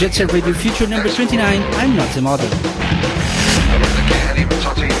 From Jet Set Radio Future number 29, I'm not a model.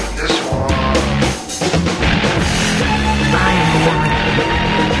 I am a woman,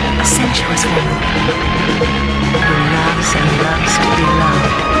 a sensuous woman, who loves loves and loves to be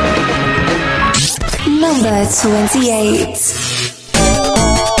loved. Number 28.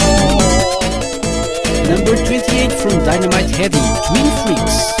 Number 28 from Dynamite Heavy, Twin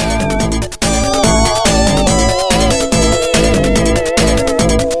Freaks.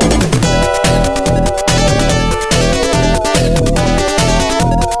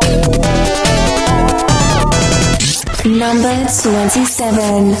 Number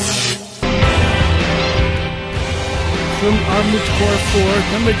 27. From Armored Core 4,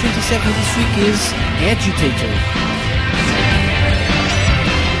 number 27 this week is Agitator.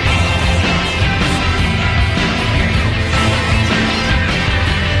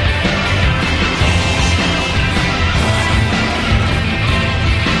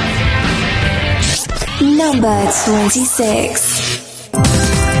 Number 26.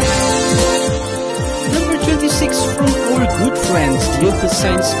 Number 26 from our good friends, the Opus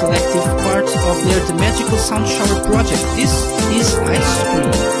Science Collective, part of their The Magical Sound Shower project. This is Ice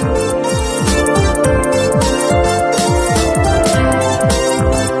Cream.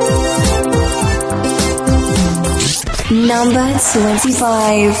 Number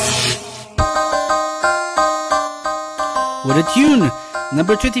 25. What a tune!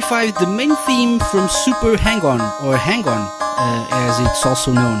 Number 25, the main theme from Super Hang-On, or Hang-On, as it's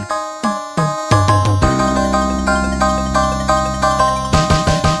also known.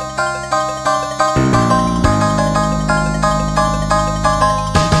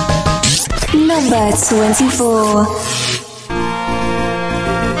 Number 24.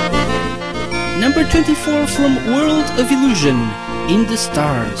 Number 24 from World of Illusion, In the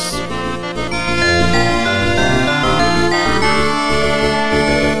Stars.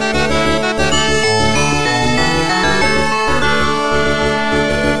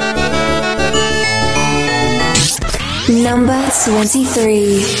 Number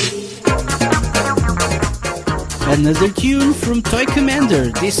 23. Another tune from Toy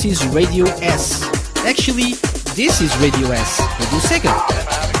Commander. This is Radio S. Actually, this is Radio S. Radio Sega.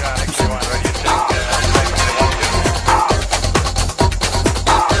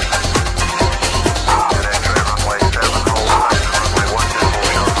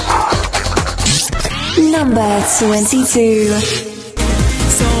 Number 22.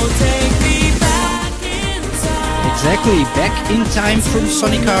 Exactly, Back in Time from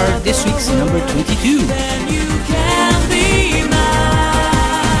Sonic R. This week's number 22.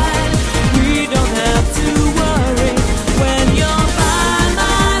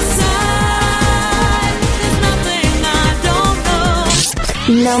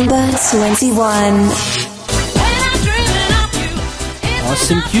 Number 21.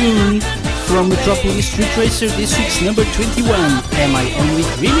 Awesome tune from Metropolis Street Racer. This week's number 21. Am I only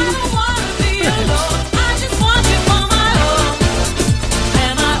dreaming? Perhaps.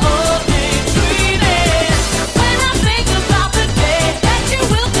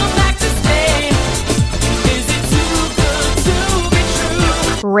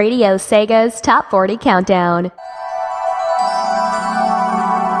 Radio Sega's Top 40 Countdown.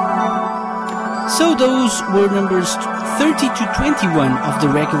 So those were numbers 30 to 21 of the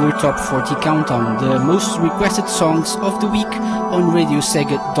regular Top 40 Countdown, the most requested songs of the week on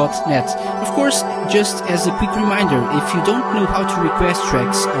RadioSega.net. Of course, just as a quick reminder, if you don't know how to request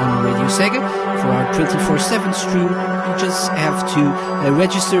tracks on Radio Sega for our 24/7 stream, you just have to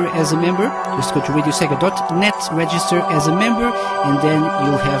register as a member. Just go to RadioSega.net, register as a member, and then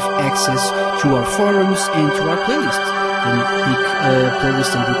you'll have access to our forums and to our playlist. Then click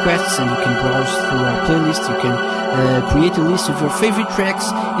playlist and requests, and you can browse through our playlist. You can create a list of your favorite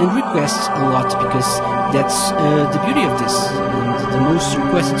tracks and request a lot, because that's the beauty of this. And the most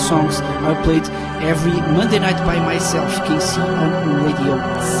requested songs are played every Monday night by myself, KC, on Radio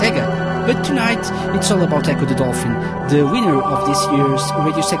Sega. But tonight, it's all about Echo the Dolphin, the winner of this year's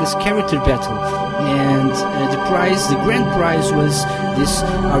Radio Sega's Character Battle. And the grand prize was this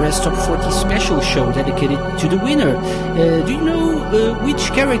RS Top 40 special show dedicated to the winner. Do you know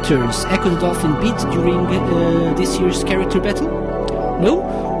which characters Echo the Dolphin beat during this year's Character Battle? No?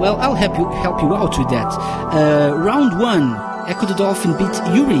 Well, I'll help you out with that. Round 1, Echo the Dolphin beat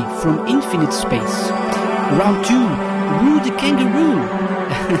Yuri from Infinite Space. Round 2, Roo the Kangaroo.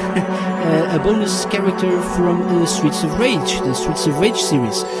 A bonus character from Streets of Rage, the Streets of Rage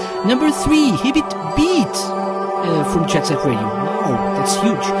series. Number 3, he beat Beat from Jet Set Radio. Wow, that's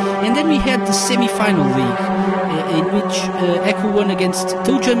huge. And then we had the semi-final league, in which Echo won against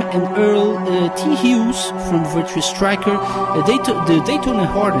Tojam and Earl T. Hughes from Virtuous Striker, the Daytona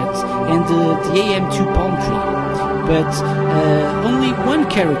Hornet, and the AM2 Palm Tree. But only one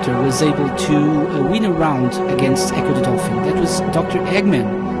character was able to win a round against Echo the Dolphin. That was Dr.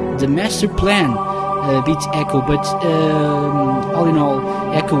 Eggman, the Master Plan. beat Echo, but all in all,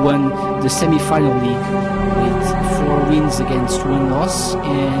 Echo won the semi-final league with 4 wins against 1 loss,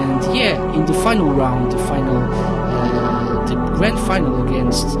 and yeah, in the final round, the grand final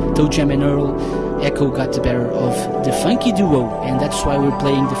against Toe Jam and Earl, Echo got the better of the Funky Duo, and that's why we're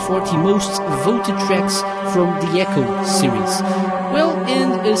playing the 40 most voted tracks from the Echo series. Well,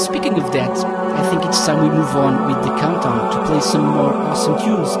 and speaking of that, I think it's time we move on with the countdown to play some more awesome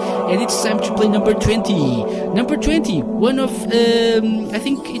tunes, and it's time to play number 20. Number 20, one of, I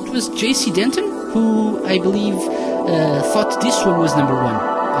think it was JC Denton, who I believe thought this one was number 1.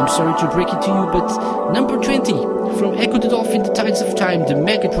 I'm sorry to break it to you, but number 20, from Echo the Dolphin, The Tides of Time, the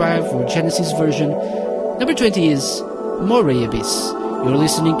Mega Drive or Genesis version, number 20 is Moray Abyss. You're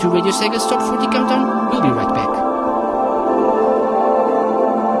listening to Radio Sega's Top 40 Countdown. We'll be right back.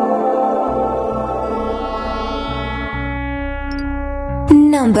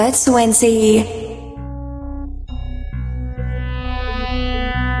 Number 20.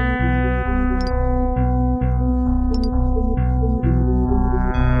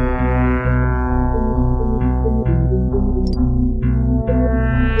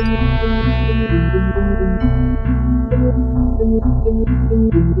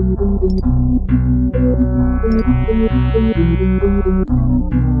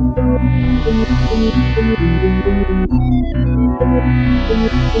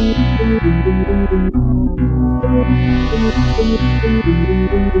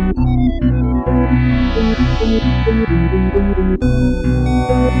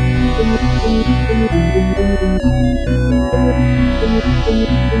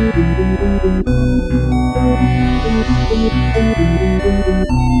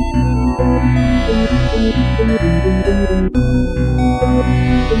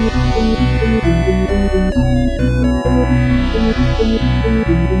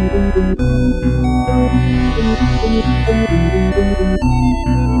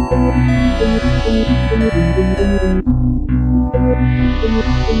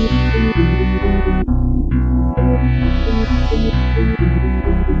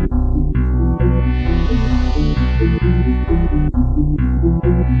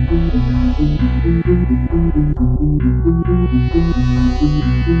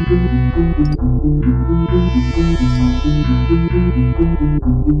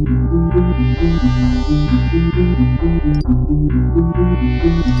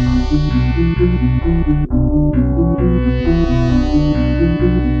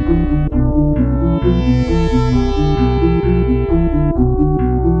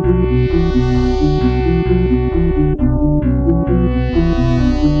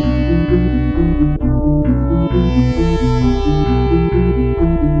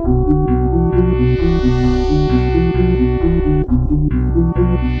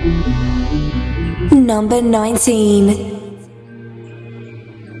 Number 19.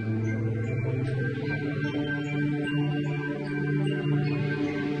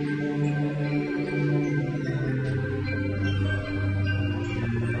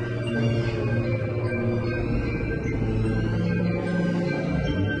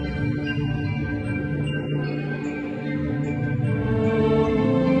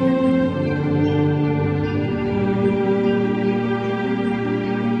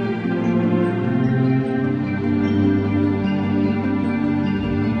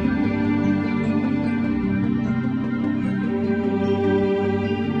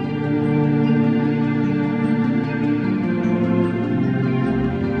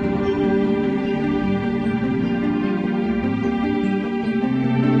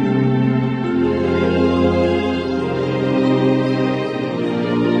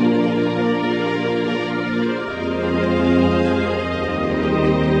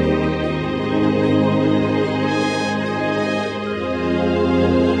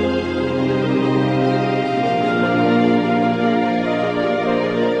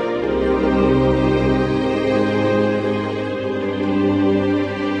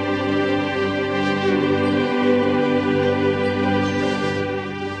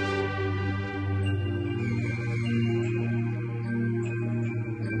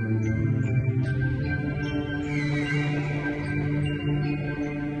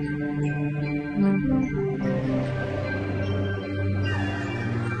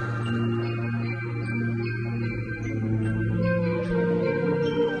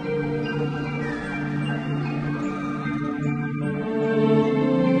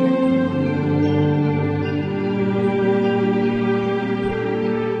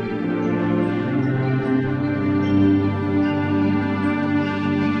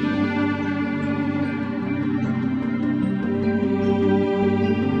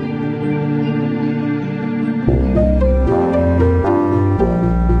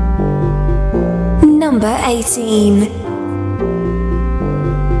 18.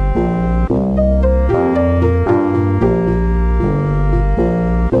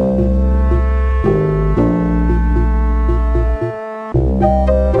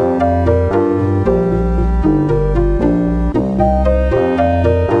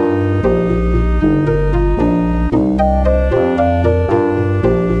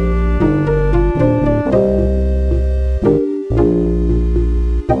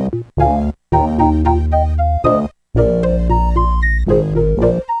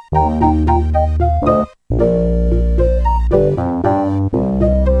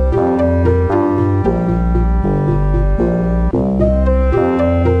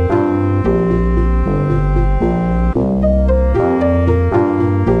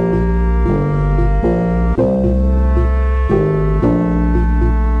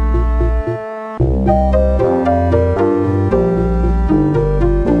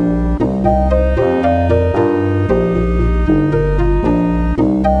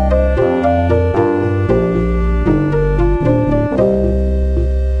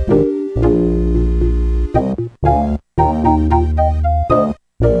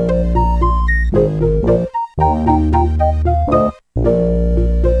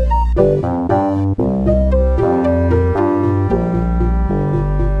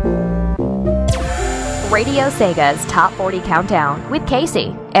 Radio Sega's Top 40 Countdown with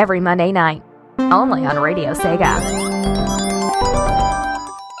Casey every Monday night. Only on Radio Sega.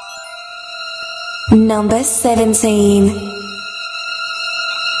 Number 17.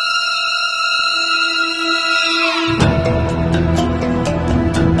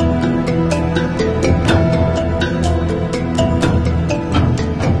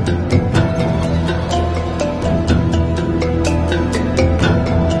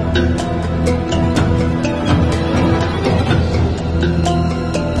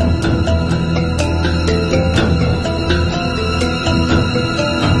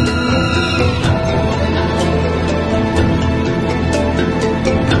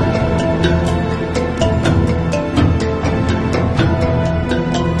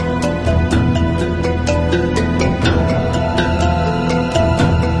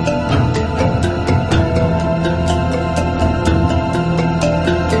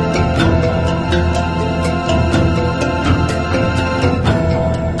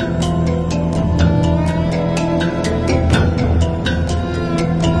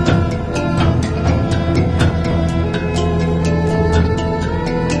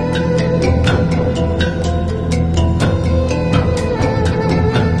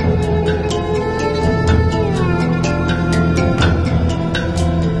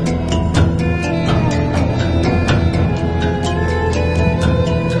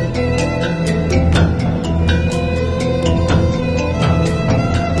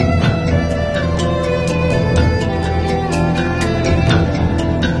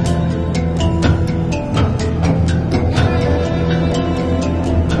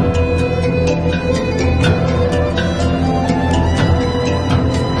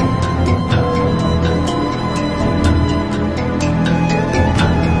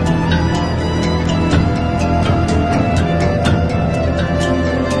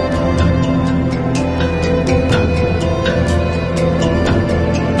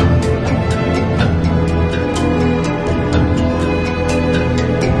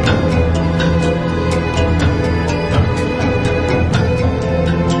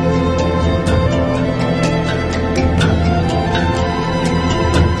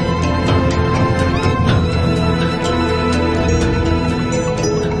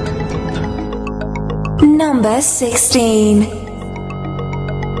 Number 16.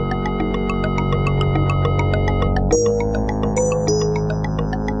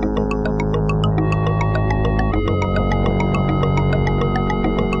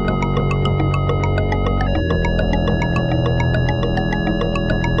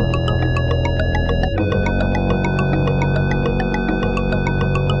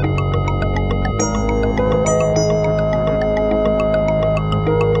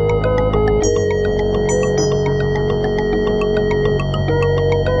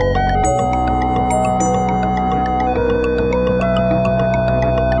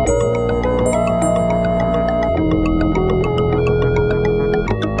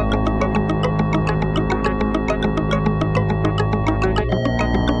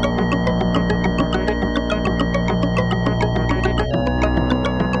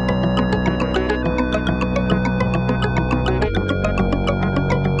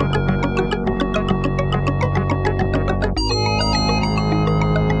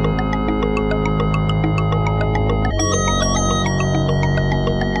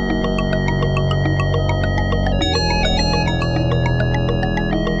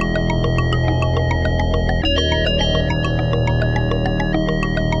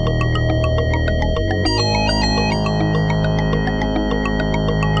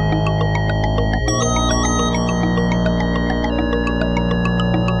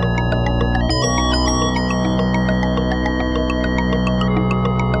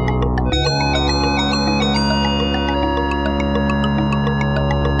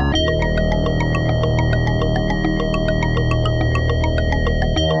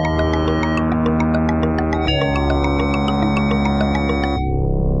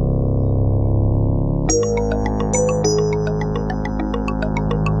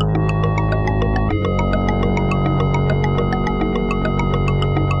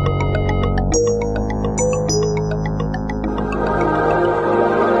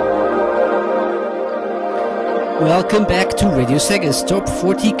 Welcome back to Radio Sega's Top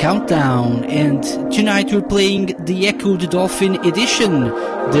 40 Countdown, and tonight we're playing the Echo the Dolphin edition,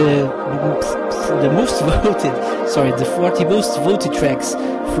 the most voted, the 40 most voted tracks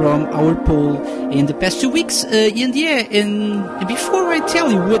from our poll in the past 2 weeks. And before I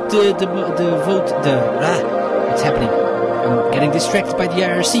tell you what what's happening? I'm getting distracted by the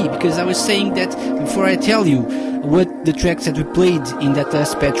IRC, because I was saying that before I tell you what the tracks that we played in that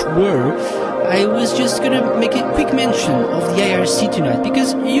last patch were, I was just gonna make a quick mention of the IRC tonight,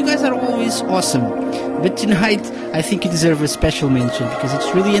 because you guys are always awesome. But tonight, I think you deserve a special mention, because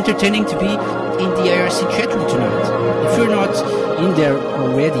it's really entertaining to be in the IRC chat room tonight. If you're not in there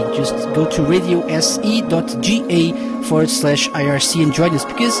already, just go to radiose.ga/IRC and join us,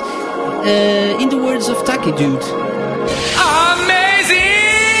 because in the words of Take Dude,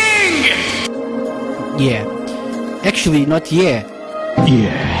 amazing! Yeah. Actually, not yeah.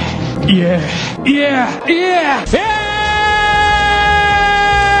 Yeah.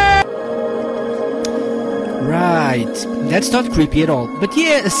 Right, that's not creepy at all. But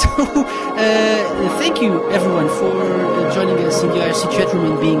yeah, so thank you everyone for joining us in the IRC chat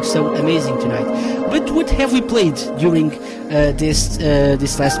room and being so amazing tonight. But what have we played during this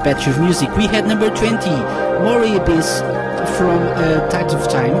last batch of music? We had number 20, Mori Abyss from Tides of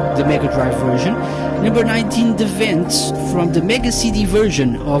Time, the Mega Drive version. Number 19, The Vents from the Mega CD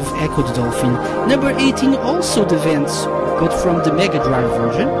version of Echo the Dolphin. Number 18, also The Vents, but from the Mega Drive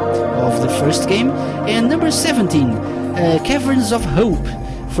version of the first game. And number 17, Caverns of Hope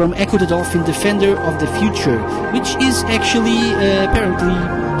from Echo the Dolphin, Defender of the Future, which is actually apparently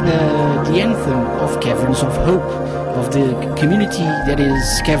the anthem of Caverns of Hope, of the community that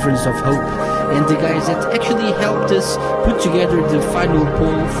is Caverns of Hope, and the guys that actually helped us put together the final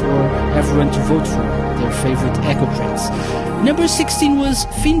poll for everyone to vote for their favorite Echo tracks. Number 16 was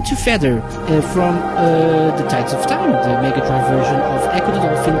Fin to Feather from the Tides of Time, the Mega Drive version of Echo the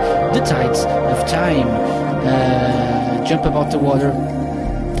Dolphin, the Tides of Time. Jump about the water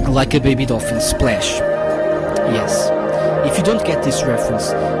like a baby dolphin, splash. Yes. If you don't get this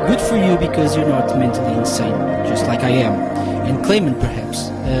reference, good for you, because you're not mentally insane, just like I am. And Clayman, perhaps.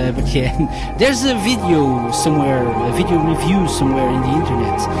 But yeah, there's a video somewhere, a video review somewhere in the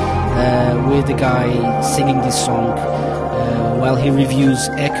internet, with a guy singing this song while he reviews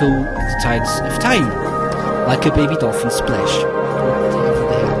Echo the Tides of Time, like a baby dolphin splash. Whatever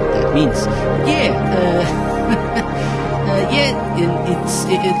the hell that means. Yeah,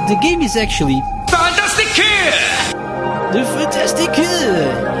 the game is actually Fantastic Kid! The Fantastic Kid!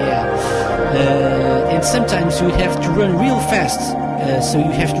 Yeah. And sometimes you have to run real fast, so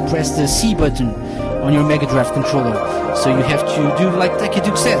you have to press the C button on your Mega Drive controller. So you have to do like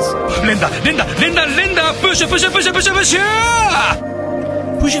Duke says. Linda! Push it! Push the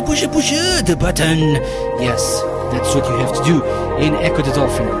button! Yes, that's what you have to do in Echo the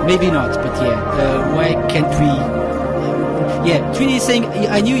Dolphin. Maybe not, but yeah. Why can't we... Yeah, Trini is saying,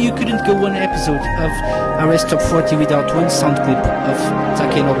 I knew you couldn't go one episode of RS Top 40 without one sound clip of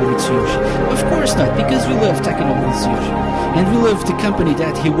Takenobu Mitsuyoshi. Of course not, because we love Takenobu Mitsuyoshi. And we love the company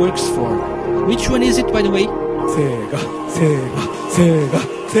that he works for. Which one is it, by the way? Sega.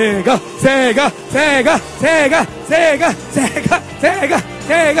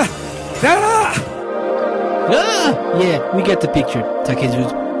 Yeah, we get the picture, Takezu.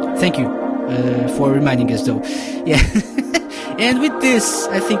 Thank you for reminding us, though. Yeah. And with this,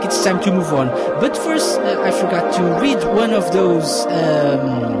 I think it's time to move on. But first, I forgot to read one of those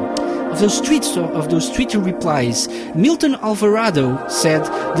Twitter replies. Milton Alvarado said,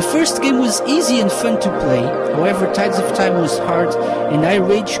 "The first game was easy and fun to play. However, Tides of Time was hard, and I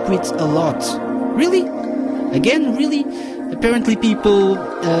rage quit a lot." Really? Again, really? Apparently, people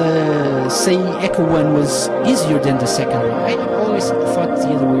say Echo 1 was easier than the second one. I always thought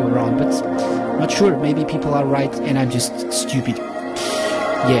the other way around, but not sure. Maybe people are right, and I'm just stupid.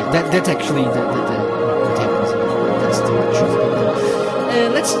 Yeah, that's actually what happens. That's the truth.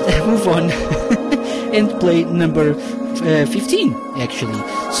 Let's move on and play number 15, actually.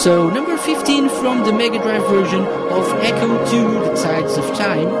 So, number 15 from the Mega Drive version of Echo 2, The Tides of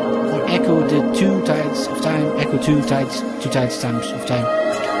Time, or Echo the Two Tides of Time, Echo 2 Tides, Two Tides Times of Time.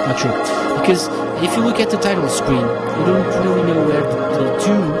 Not sure. Because if you look at the title screen, you don't really know where the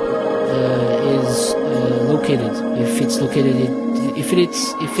 2 is located. If it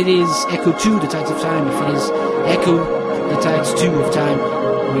is Echo 2, The Tides of Time, if it is Echo the Tides 2 of Time,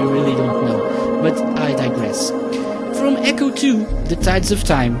 we really don't know. But I digress. From Echo 2, The Tides of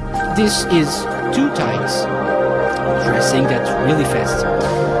Time, this is Two Tides. Try saying that really fast.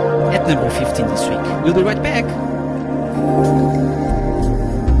 At number 15 this week. We'll be right back.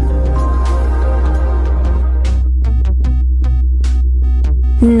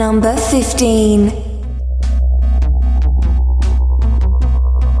 Number 15.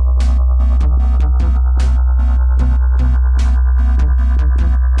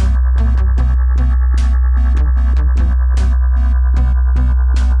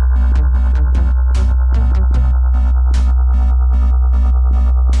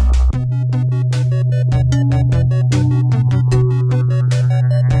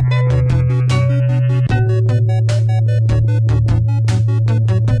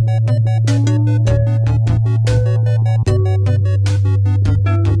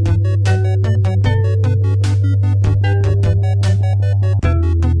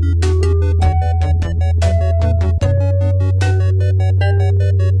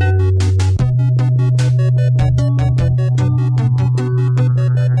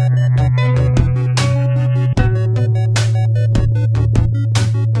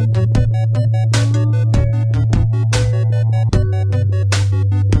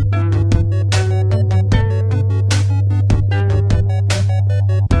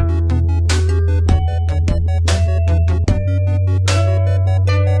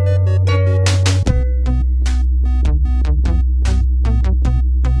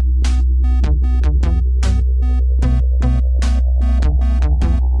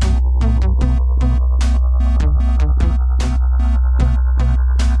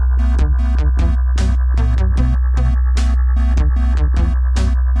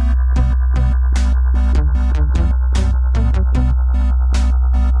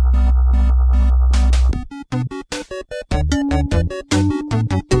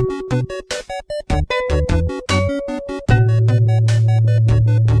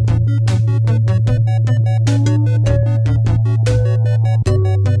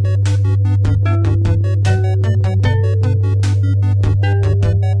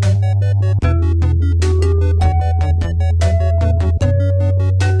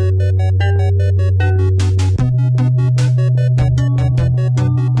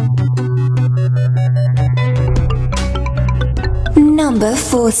 Number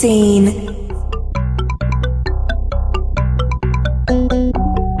 14.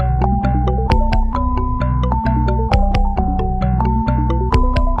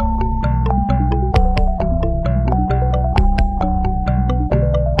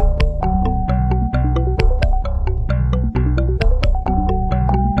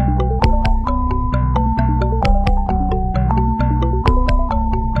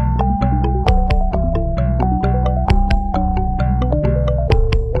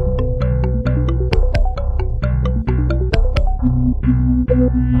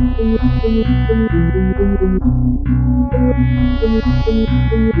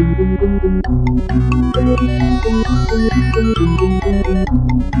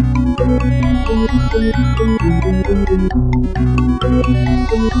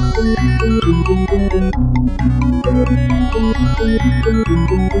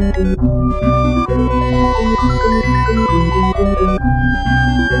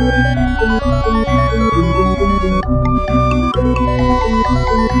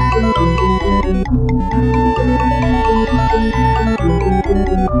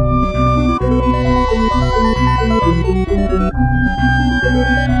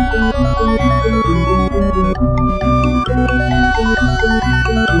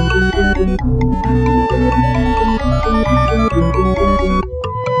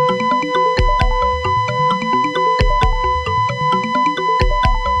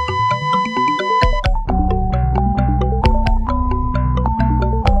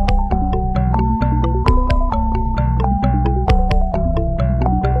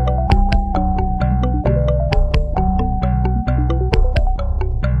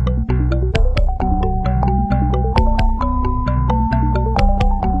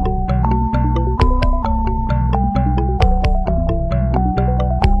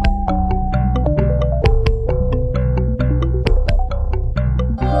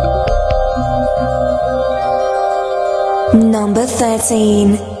 Number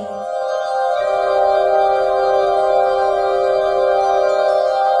 13.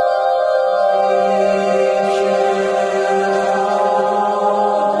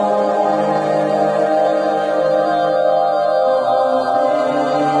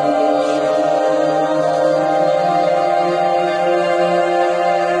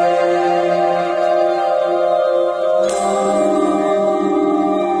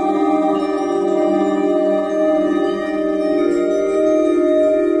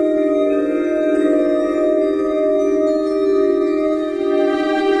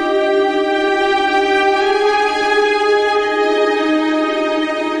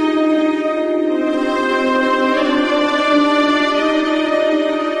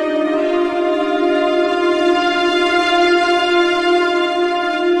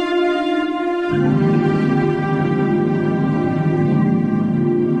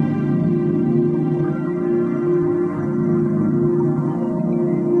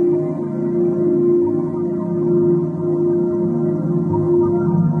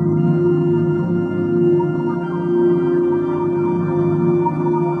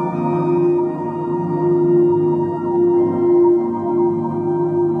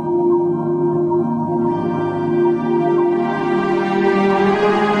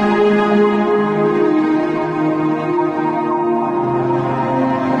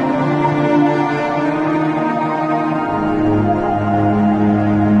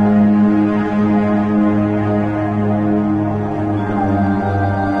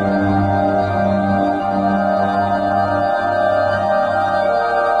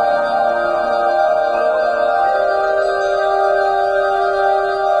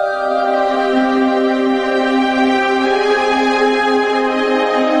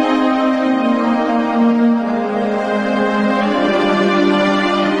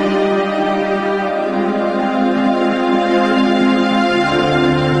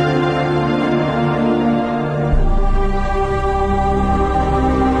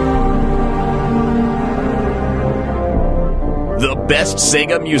 best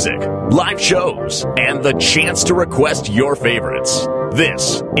Sega music, live shows, and the chance to request your favorites.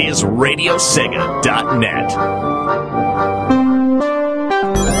 This is RadioSega.net.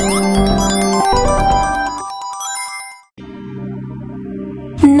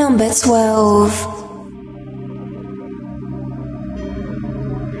 Number 12.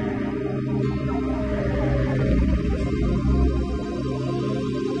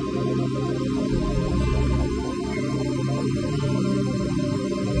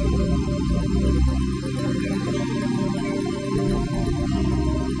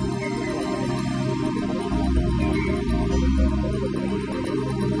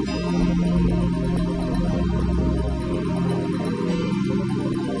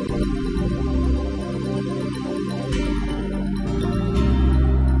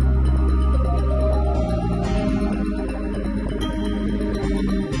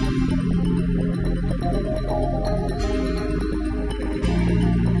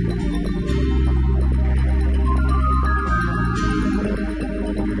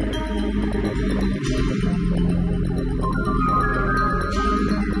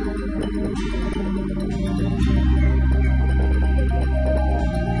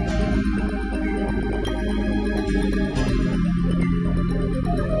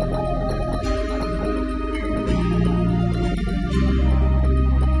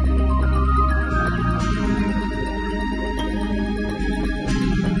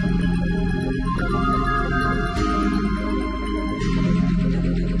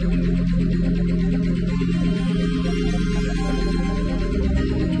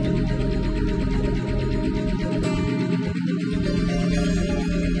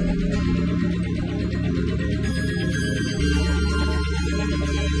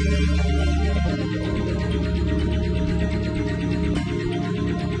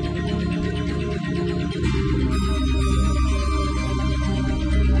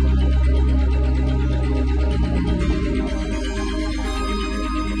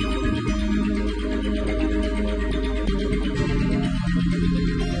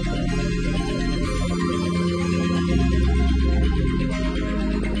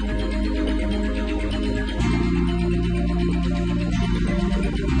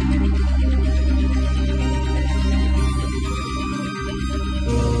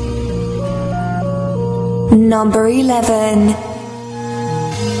 Number 11.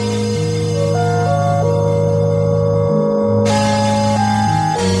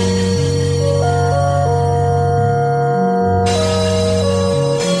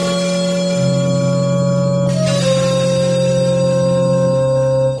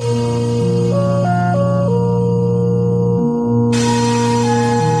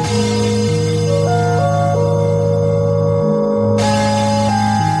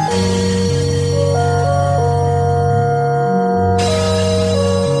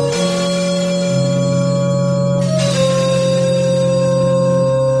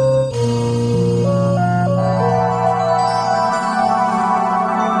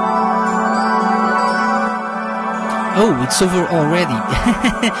 It's over already.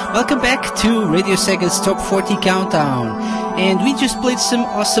 Welcome back to Radio Sega's Top 40 Countdown. And we just played some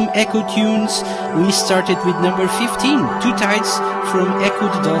awesome Echo tunes. We started with number 15, Two Tides from Echo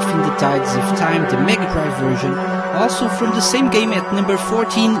the Dolphin, The Tides of Time, the Mega Drive version. Also from the same game at number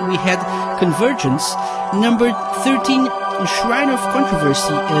 14 we had Convergence. Number 13, Shrine of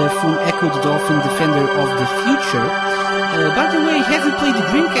Controversy from Echo the Dolphin, Defender of the Future. By the way, have you played the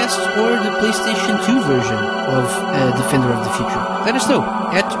Dreamcast or the PlayStation 2 version of Defender of the Future? Let us know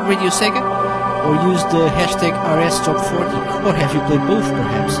at Radio Sega, or use the hashtag RSTop40, or have you played both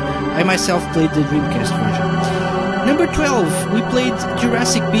perhaps? I myself played the Dreamcast version. Number 12, we played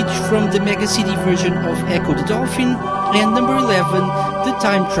Jurassic Beach from the Mega CD version of Echo the Dolphin, and number 11, the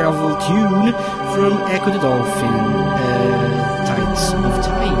Time Travel tune from Echo the Dolphin, Tides of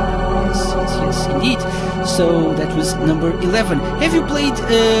Time. Yes, indeed. So that was number 11. Have you played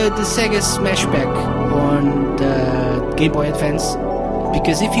the Sega Smash Pack on the Game Boy Advance?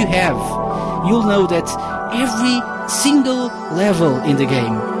 Because if you have, you'll know that every single level in the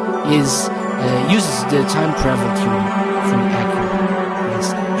game uses the time travel tune from Echo.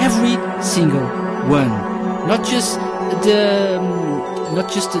 Yes, every single one. Not just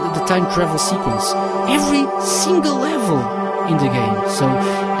the time travel sequence. Every single level in the game. So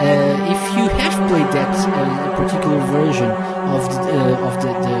if you have played that particular version of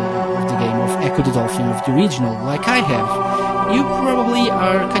the game of Echo the Dolphin, of the original, like I have, you probably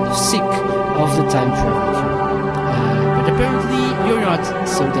are kind of sick of the time travel tune. But apparently you're not,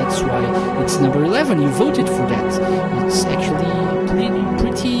 so that's why it's number 11. You voted for that. It's actually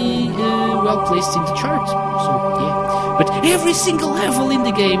pretty well placed in the chart. So yeah, but every single level in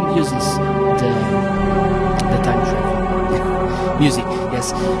the game uses the time travel music.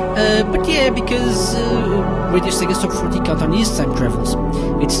 Yes, but yeah, because Radio Sega Top 40 Countdown is time travels.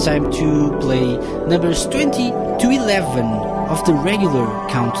 It's time to play numbers 20 to 11 of the regular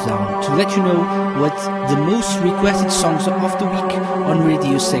countdown to let you know what the most requested songs of the week on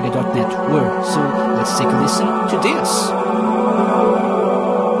RadioSega.net were. So let's take a listen to this.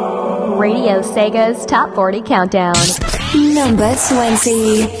 Radio Sega's Top 40 Countdown. Number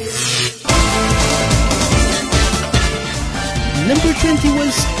 20. Number 20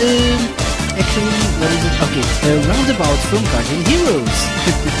 was, actually, what is it? Okay, Roundabout from Guardian Heroes.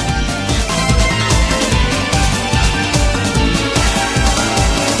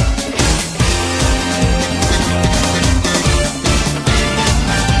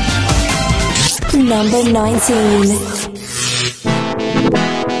 Number 19.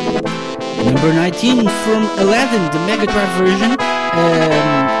 Number 19 from Aladdin, the Mega Drive version,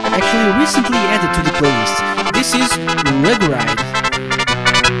 actually recently added to the playlist. This is Rug Ride.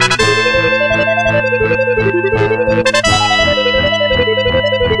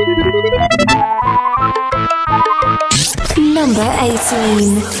 Number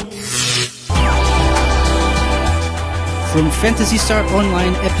 18. From Phantasy Star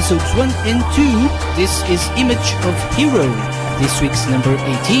Online episodes 1 and 2, this is Image of Hero, this week's number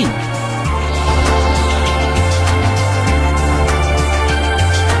 18.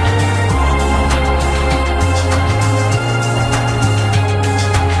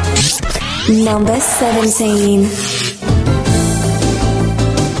 Number 17.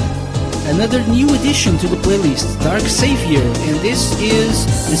 Another new addition to the playlist, Dark Savior, and this is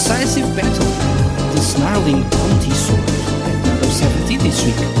Decisive Battle, the Snarling Bounty Sword, at number 17 this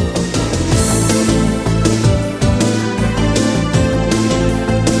week.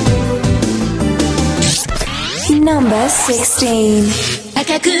 Number 16.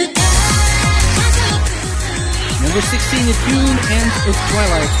 Number 16, A Tune and a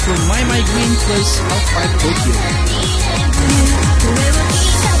Twilight from My Green plus Half-Life Tokyo.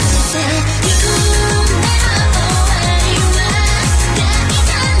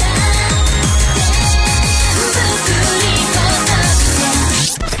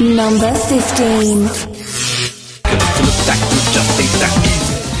 Number 15.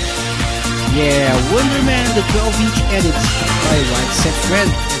 Yeah, Wonder Man, the 12-inch edit by Right Set Fred.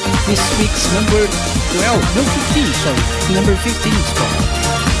 This week's number 12, no 15, sorry, number 15 spot.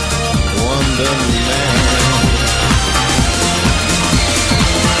 Wonder Man.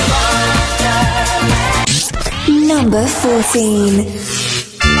 Number 14.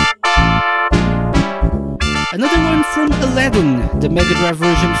 Another one from Aladdin, the Mega Drive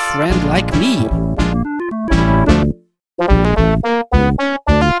version, Friend Like Me.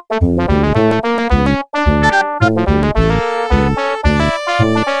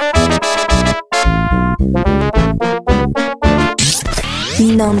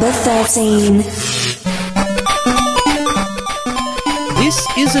 Number 13. This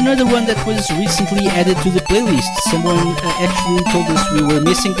is another one that was recently added to the playlist. Someone actually told us we were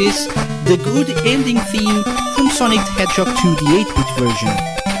missing this. The good ending theme from Sonic the Hedgehog 2, the 8-bit version.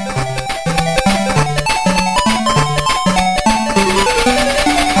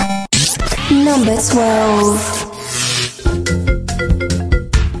 Number 12.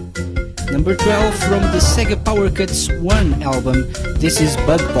 Number 12 from the Sega Power Cuts 1 album. This is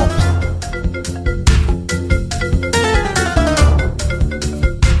Bug Bop.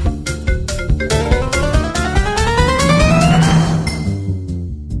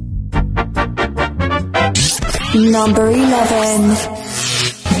 Number 11.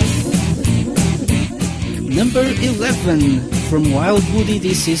 Number 11 from Wild Woody.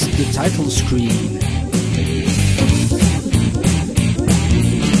 This is the title screen.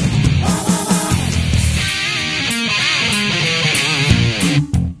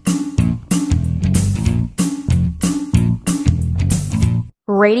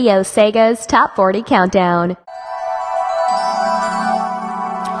 Radio Sega's Top 40 Countdown.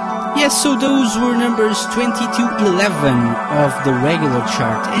 Yes, so those were numbers 20 to 11 of the regular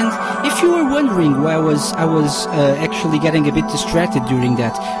chart. And if you were wondering why I was actually getting a bit distracted during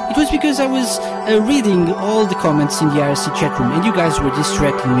that, it was because I was reading all the comments in the IRC chat room, and you guys were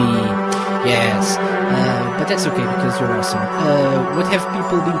distracting me. Yes, but that's okay because you're awesome. What have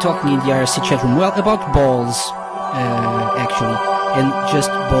people been talking in the IRC chat room? Well, about balls, actually, and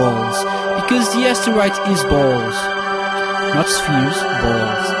just balls. Because the asteroid is balls, not spheres,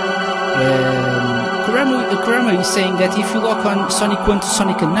 balls. Kurama is saying that if you lock on Sonic 1 to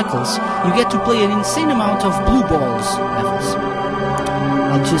Sonic & Knuckles, you get to play an insane amount of blue balls levels.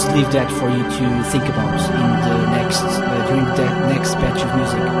 I'll just leave that for you to think about in the next during the next batch of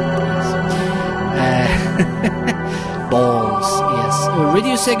music. Balls, yes.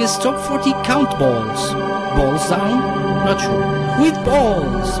 Radio Sega's Top 40 Count Balls. Balls down? Not sure. With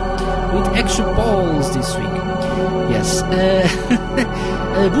balls! With extra balls this week. Yes.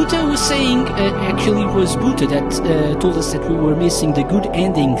 Buta was saying, actually it was Buta that told us that we were missing the good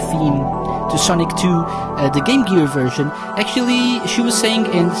ending theme to Sonic 2, the Game Gear version. Actually, she was saying,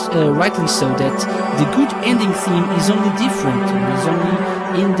 and rightly so, that the good ending theme is only different. It is only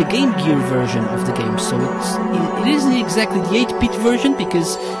in the Game Gear version of the game. So it isn't exactly the 8-bit version,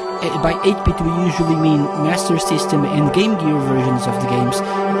 because by 8-bit we usually mean Master System and Game Gear versions of the games.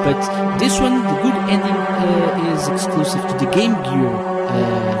 But this one, the good ending is exclusive to the Game Gear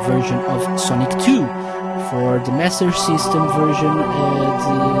version of Sonic 2. For the Master System version,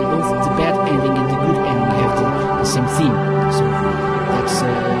 both the bad ending and the good ending have the same theme. So that's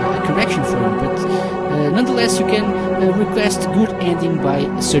a correction for you. But nonetheless, you can request good ending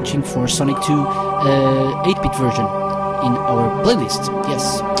by searching for Sonic 2 8-bit version in our playlist.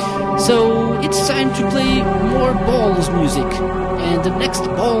 Yes. So it's time to play more Balls music. And the next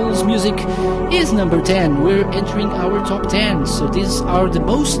Balls music is number 10. We're entering our top 10. So these are the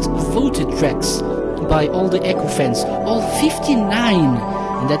most voted tracks by all the Echo fans, all 59,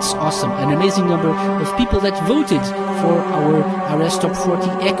 and that's awesome, an amazing number of people that voted for our RS Top 40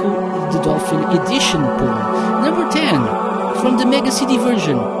 Echo the Dolphin Edition poll. Number 10, from the Mega CD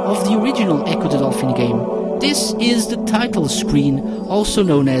version of the original Echo the Dolphin game, this is the title screen, also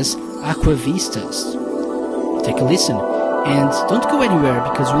known as Aqua Vistas. Take a listen, and don't go anywhere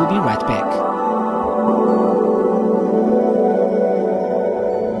because we'll be right back.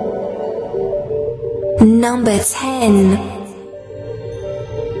 Number 10.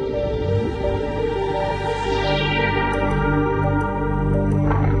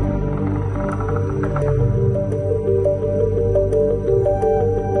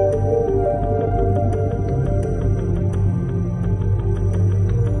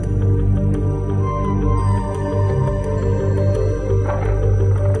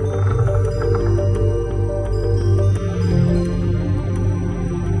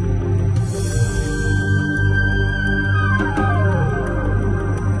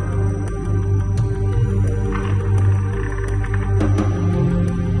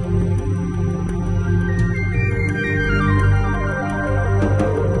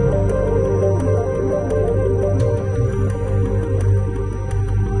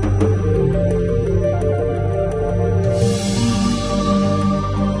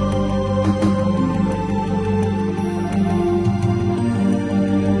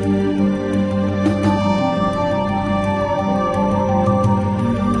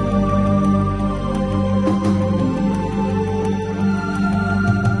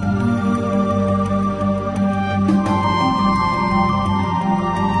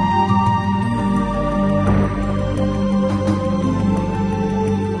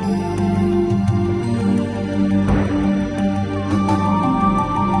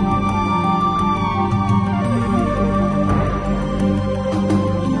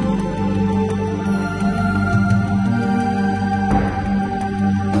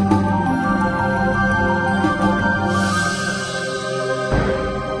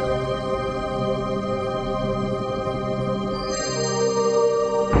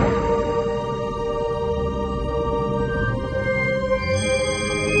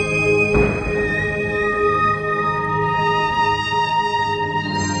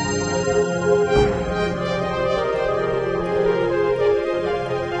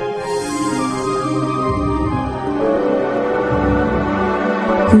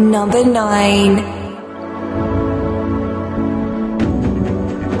 Number 9.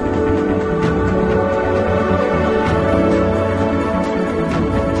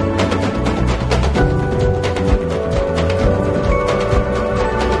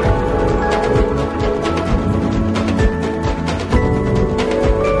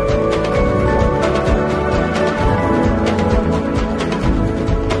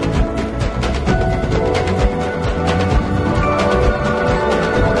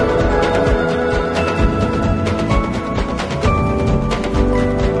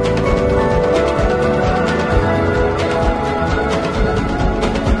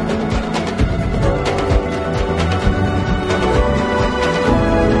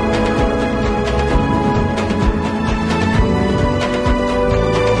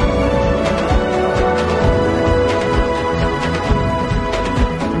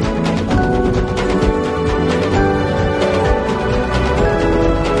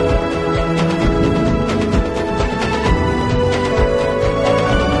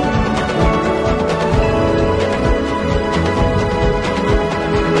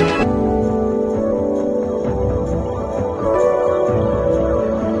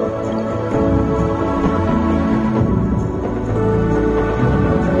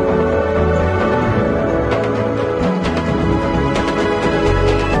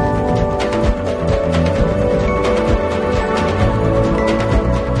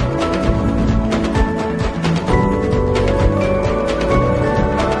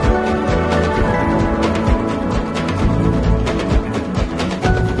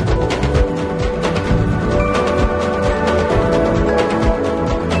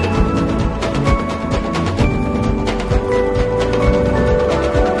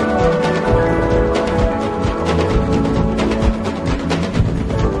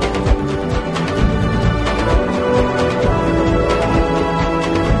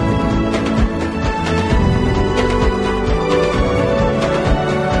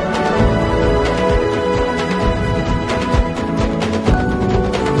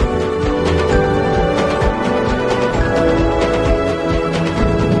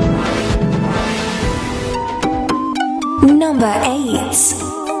 Number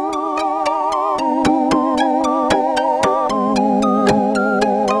 8.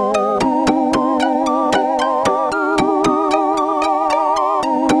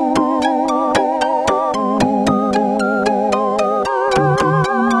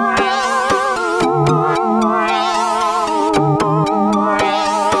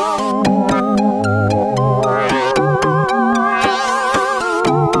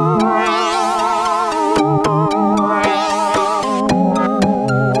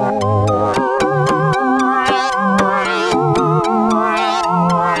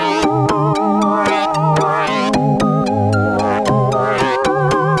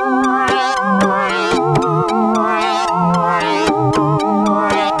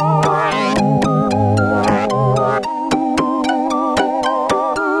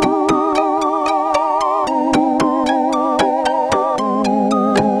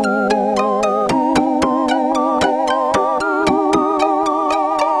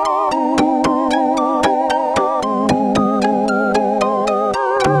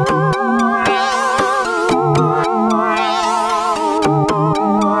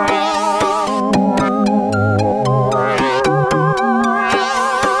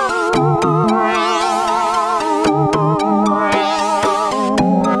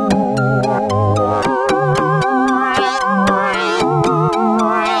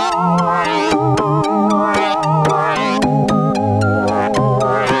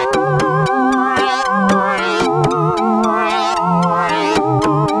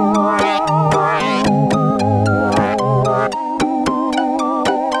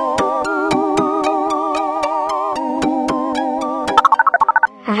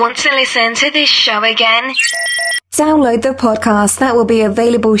 Want to listen to this show again? Download the podcast that will be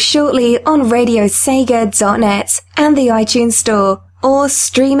available shortly on radiosega.net and the iTunes Store, or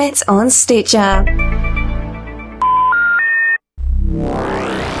stream it on Stitcher.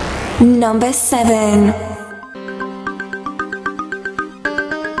 Number 7.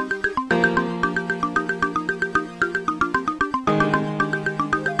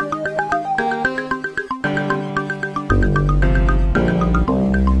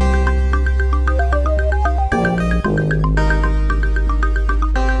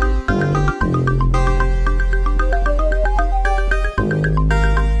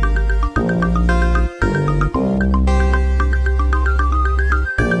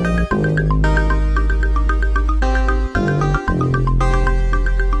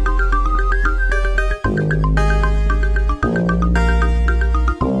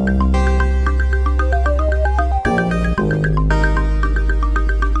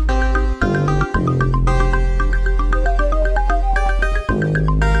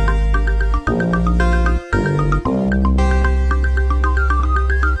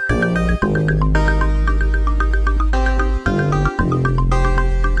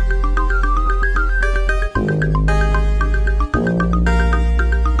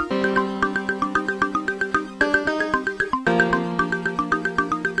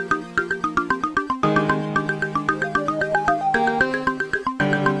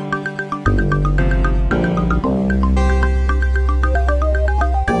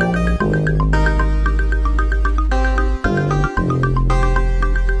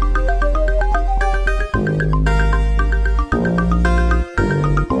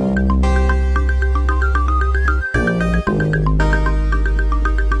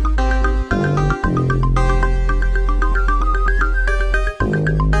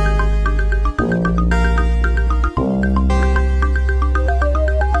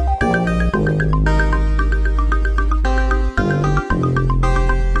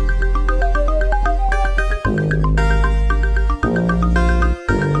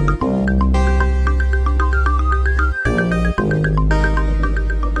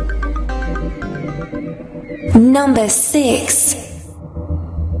 Number 6.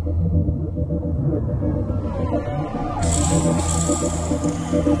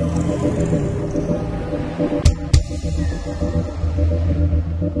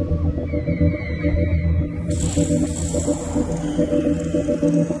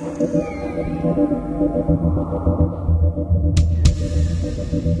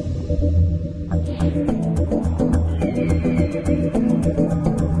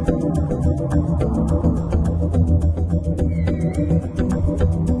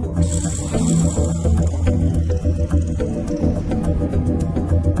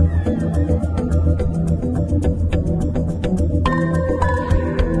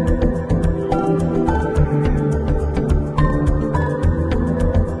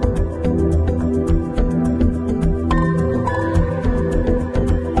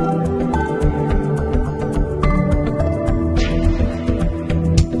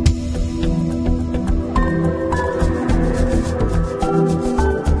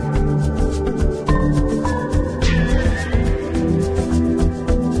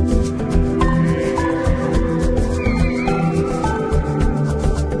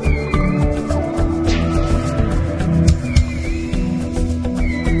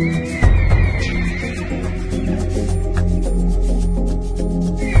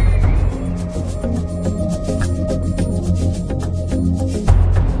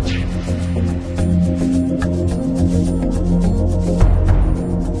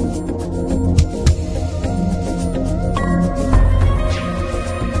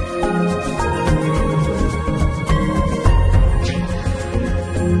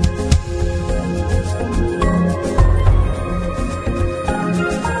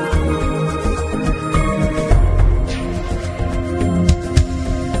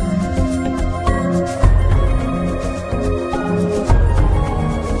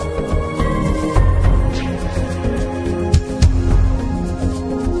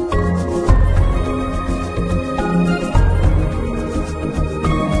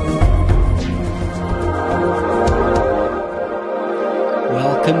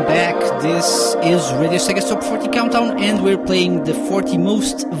 is Radio Sega's Top 40 Countdown, and we're playing the 40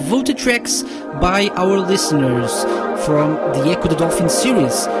 most voted tracks by our listeners from the Echo the Dolphin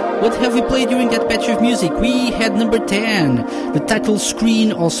series. What have we played during that batch of music? We had number 10, the title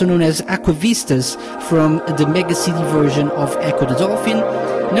screen, also known as Aquavistas, from the Mega CD version of Echo the Dolphin.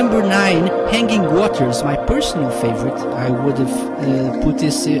 Number 9, Hanging Waters, my personal favorite. I would have put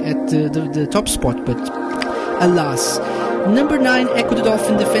this at the top spot, but alas. Number 9, Echo the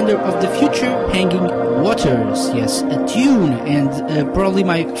Dolphin, Defender of the Future, Hanging Waters. Yes, a tune, and probably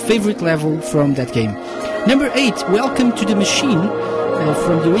my favorite level from that game. Number 8, Welcome to the Machine,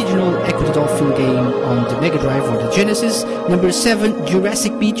 from the original Echo the Dolphin game on the Mega Drive or the Genesis. Number 7,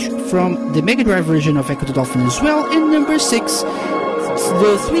 Jurassic Beach, from the Mega Drive version of Echo the Dolphin as well. And number 6,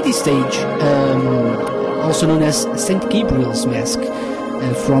 the 3D stage, also known as St. Gabriel's Mask,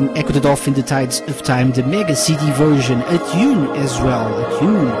 from Echo the Dolphin, The Tides of Time, the Mega CD version, a tune as well, a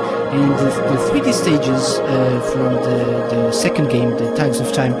tune. And the 3D stages from the second game, The Tides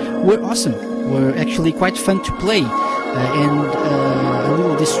of Time, were awesome, were actually quite fun to play, and a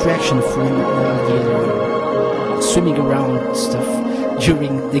little distraction from the swimming around stuff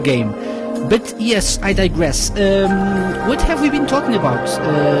during the game. But yes, I digress. What have we been talking about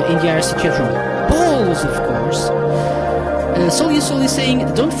in the IRC chat room? Balls, of course. Soli is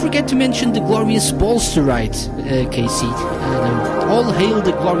saying, don't forget to mention the glorious Bolsterite, Casey. All hail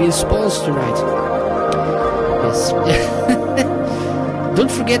the glorious Bolsterite. Yes.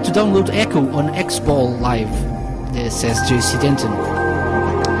 Don't forget to download Echo on X-Ball Live, says JC Denton.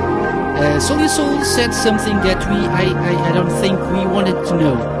 Soli said something that I don't think we wanted to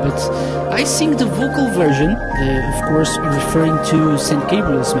know, but I sing the vocal version, of course referring to St.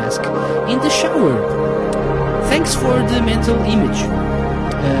 Gabriel's Mask, in the shower. Thanks for the mental image.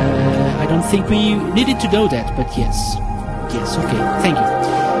 I don't think we needed to know that, but yes. Yes, okay, thank you.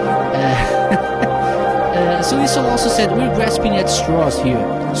 Solisol also said, we're grasping at straws here.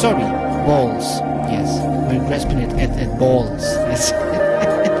 Sorry, balls. Yes, we're grasping at balls. Yes.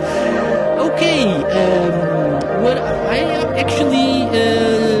 Okay, what I actually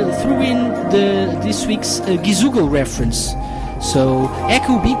threw in this week's Gizoogle reference. So,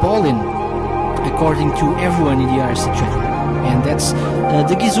 Echo be ballin', according to everyone in the IRC chat room. And that's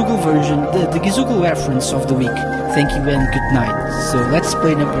the Gizoogle version, the Gizoogle reference of the week. Thank you and good night. So let's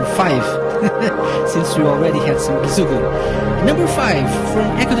play number 5, since we already had some Gizoogle. Number 5, from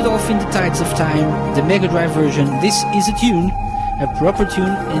Echo the Dolphin, The Tides of Time, the Mega Drive version. This is a tune, a proper tune,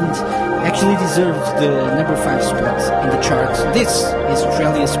 and actually deserved the number 5 spot in the chart. This is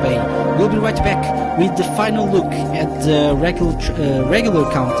Trellius Bay. We'll be right back with the final look at the regular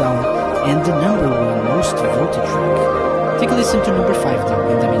countdown and the number 1 most voted track. Take a listen to number 5 though,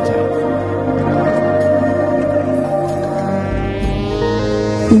 in the meantime.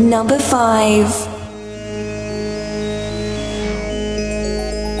 Number 5.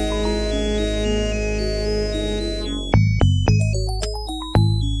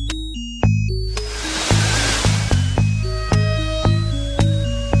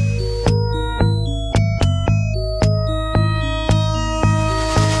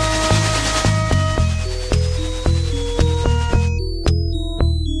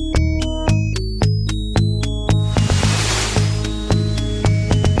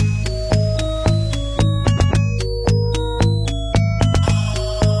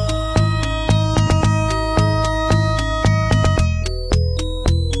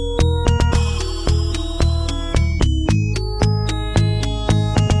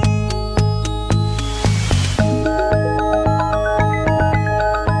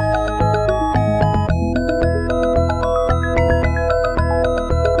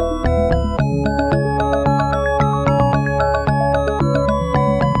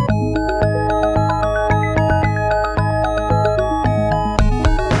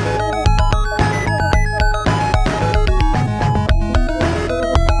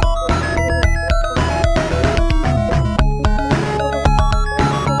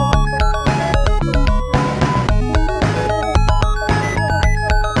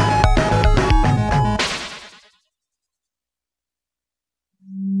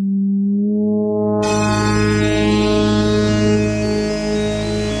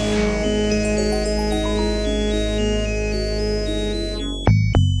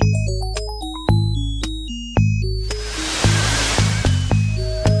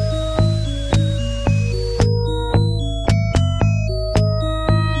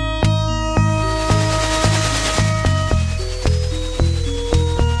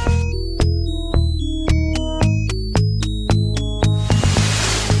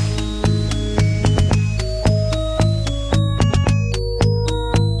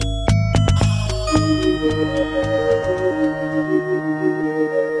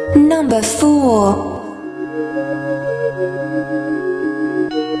 Number 4.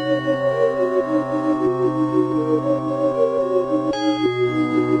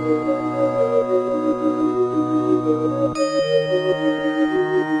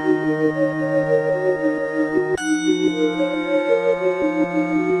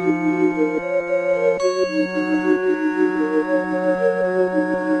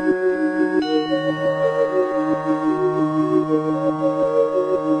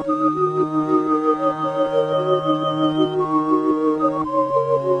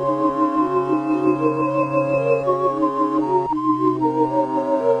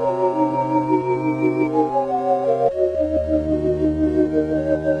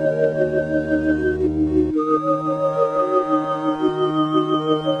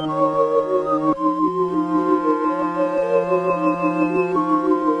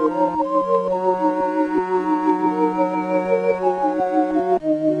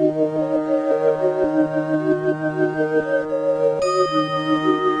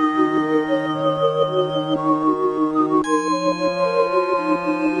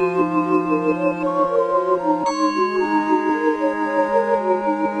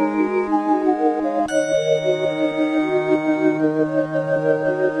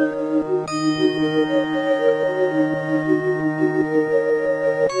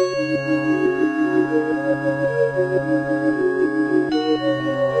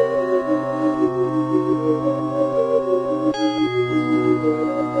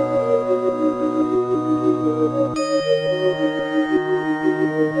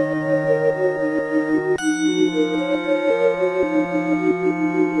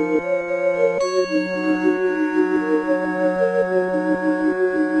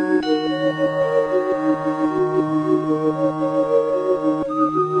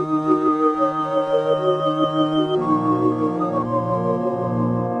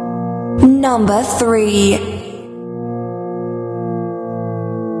 Number 3.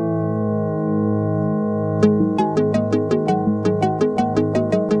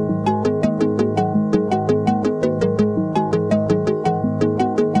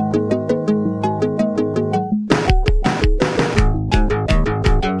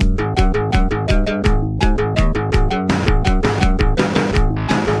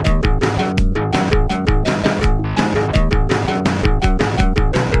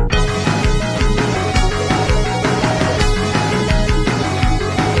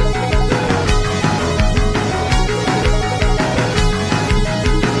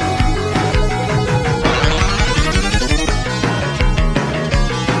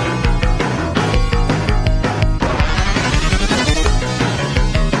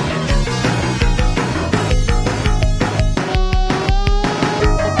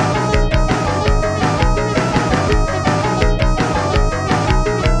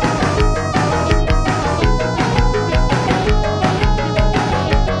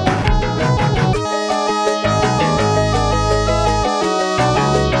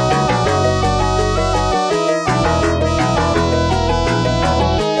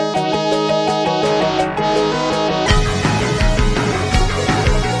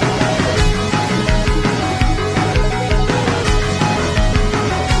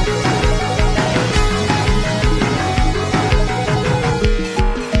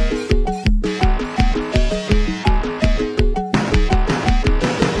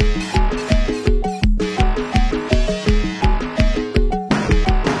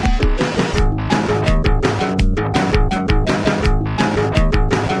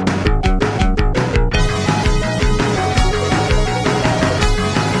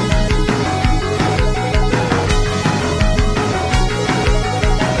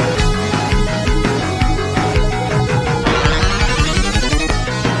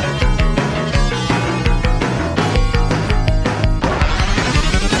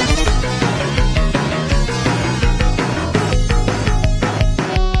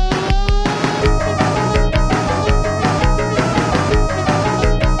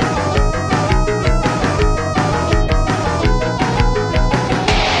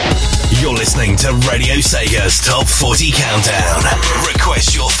 To Radio Sega's Top 40 Countdown.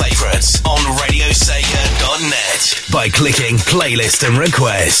 Request your favorites on radiosega.net by clicking Playlist and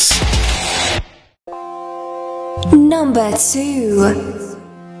Requests. Number 2.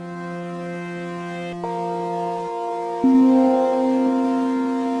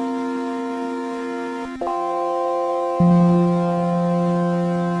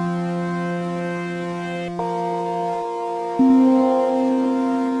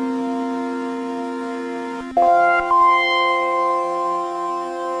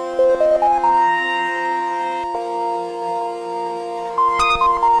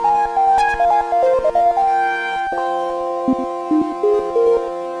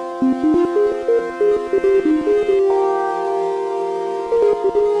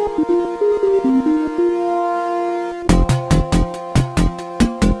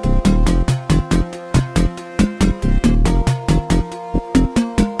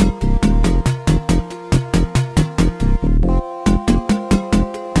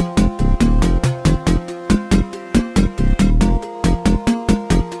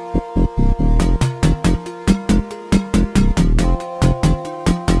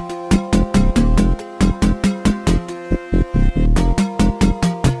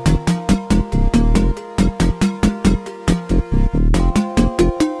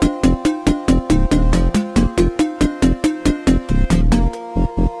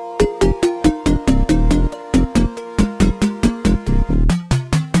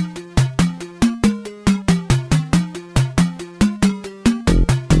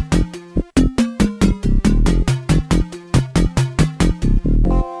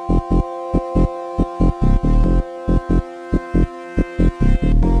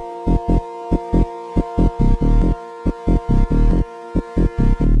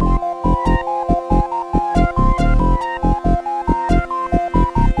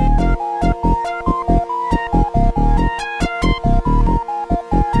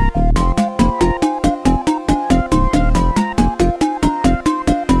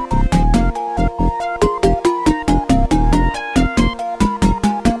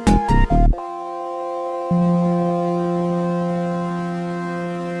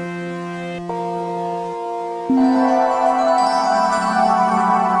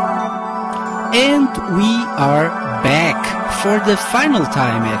 And we are back for the final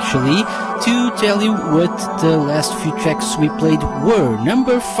time, actually, to tell you what the last few tracks we played were.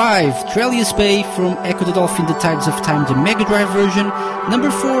 Number 5, Trellius Bay from Echo the Dolphin, The Tides of Time, the Mega Drive version.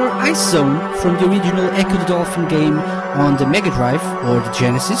 Number 4, Ice Zone from the original Echo the Dolphin game on the Mega Drive, or the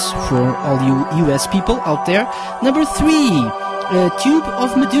Genesis, for all you US people out there. Number 3, Tube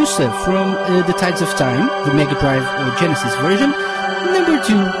of Medusa from The Tides of Time, the Mega Drive or Genesis version. Number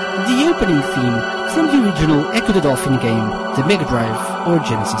 2, the opening theme from the original Echo the Dolphin game, the Mega Drive or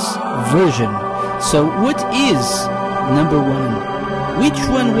Genesis version. So what is number 1? Which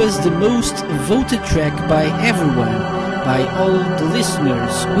one was the most voted track by everyone, by all the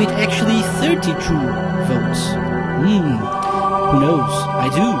listeners, with actually 32 votes? Who knows? I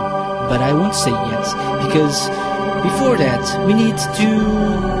do, but I won't say yet, because before that, we need to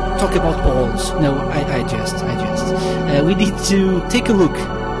talk about polls. No, I just. We need to take a look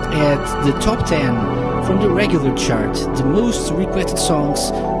at the top 10 from the regular chart, the most requested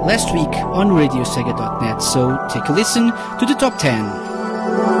songs last week on RadioSega.net. So take a listen to the top 10.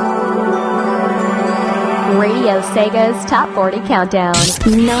 Radio Sega's Top 40 Countdown.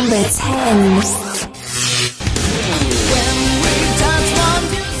 Number 10.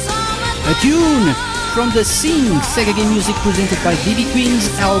 A tune from the Sing Sega game music presented by BB Queen's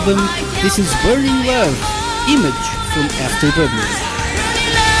album. This is Burning Love, Image from Afterburner.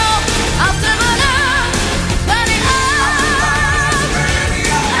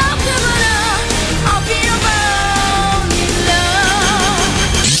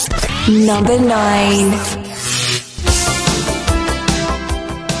 Number 9.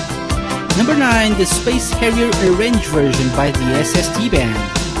 Number 9, the Space Harrier arranged version by the SST Band.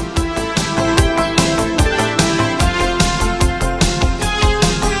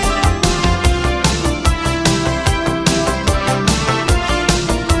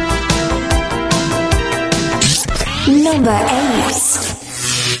 Number 8.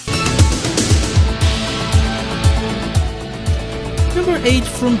 Number 8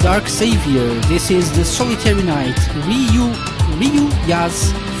 from Dark Savior. This is the Solitary Night, Ryu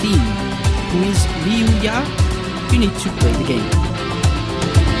Ya's theme. Who is Ryu Ya? You need to play the game.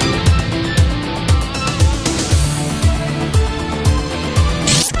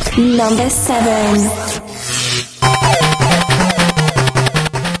 Number 7.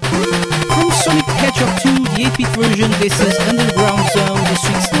 From Sonic Hedgehog 2, the 8-bit version, this is Underground Zone, this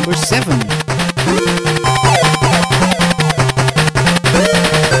week's number 7.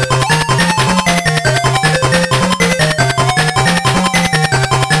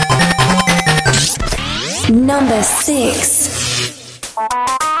 Number 6.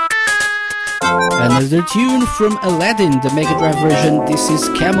 Another tune from Aladdin, the Mega Drive version. This is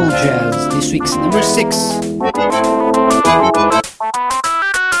Camel Jazz, this week's number 6.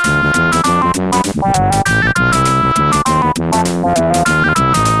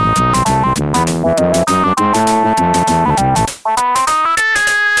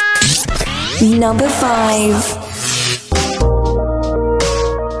 Number 5.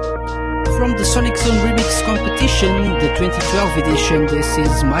 From the Sonic Zone Remix Competition, the 2012 edition, this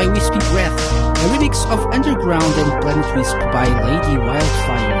is My Wispy Breath, a remix of Underground and Planet Wisp by Lady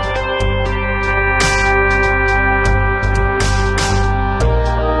Wildfire.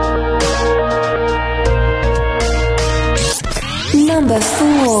 Number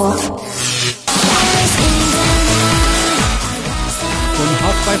 4. From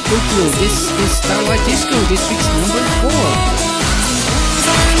Half-Life Tokyo, this is Starlight Disco, this week's number 4.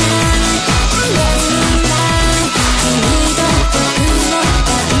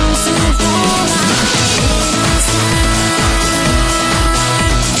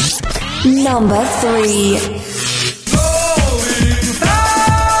 Number 3.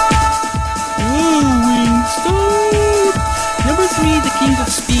 Number 3, The King of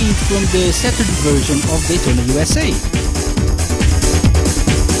Speed from the Saturn version of Daytona USA.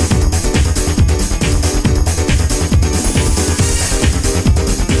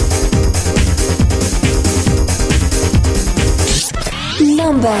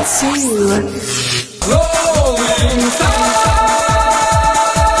 Number 2.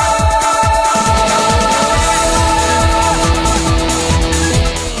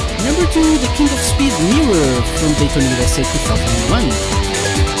 Number 2, The King of Speed Mirror from Daytona USA 2001.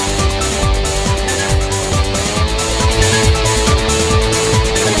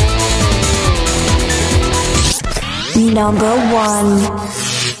 Number 1.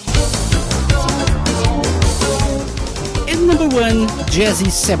 And number 1, Jazzy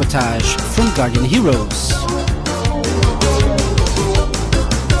Sabotage from Guardian Heroes.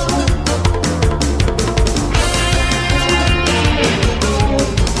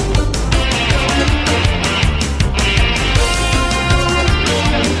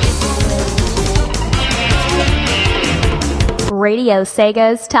 Radio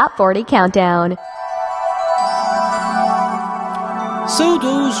Sega's Top 40 Countdown. So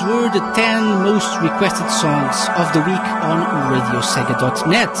those were the 10 most requested songs of the week on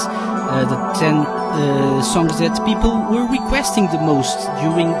RadioSega.net. The 10 songs that people were requesting the most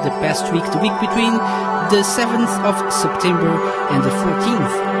during the past week, the week between the 7th of September and the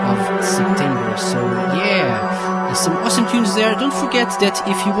 14th of September. So yeah, some awesome tunes there. Don't forget that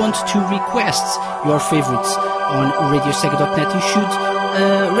if you want to request your favorites on RadioSega.net, you should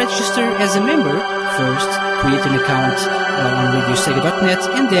register as a member first, create an account on RadioSega.net,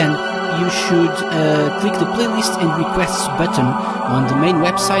 and then you should click the playlist and requests button on the main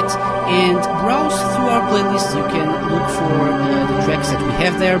website and browse through our playlist. You can look for the tracks that we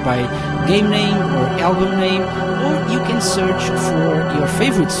have there by game name or album name, or you can search for your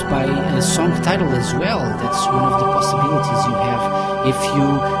favorites by song title as well. That's one of the possibilities you have if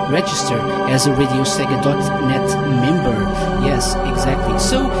you register as a RadioSega.net member. Yes, exactly.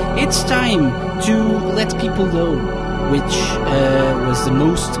 So it's time to let people know which was the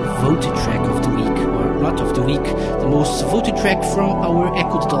most voted track of the week, or not of the week, the most voted track from our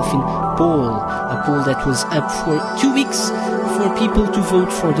Echo the Dolphin poll, a poll that was up for 2 weeks for people to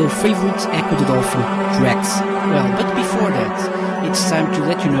vote for their favorite Echo the Dolphin tracks. Well, but before that, it's time to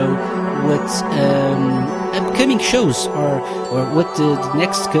let you know what upcoming shows are, or what the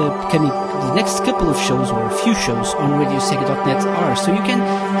next couple of shows, or a few shows on RadioSega.net are, so you can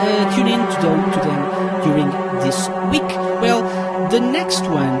tune in to them during this week. Well, the next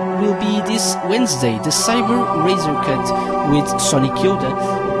one will be this Wednesday, the Cyber Razor Cut with Sonic Yoda.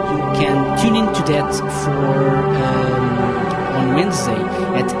 You can tune in to that on Wednesday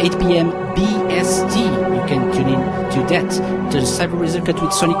at 8 p.m. BST. You can tune in to that, the Cyber Razor Cut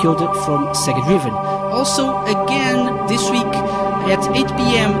with Sonic Yoda from Sega Driven. Also, again, this week at 8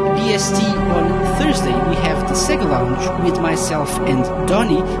 p.m. BST on Thursday, we have the Sega Lounge with myself and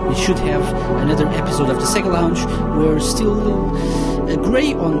Donnie. We should have another episode of the Sega Lounge. We're still a little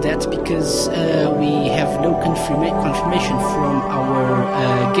grey on that because we have no confirmation from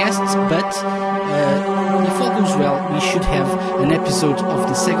our guests, but if all goes well, we should have an episode of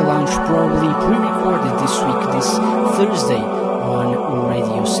the Sega Lounge probably pre-recorded this week, this Thursday on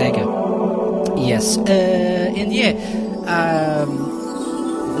Radio Sega. Yes, and yeah,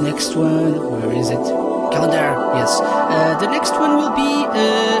 next one, where is it? Calendar, yes. The next one will be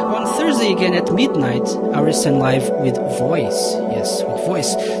on Thursday again at midnight, RSN Live with Voice. Yes, with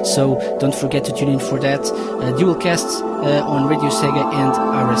Voice. So don't forget to tune in for that. Dualcast on Radio Sega and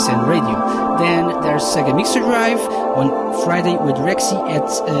RSN Radio. Then there's Sega Mixer Drive on Friday with Rexy at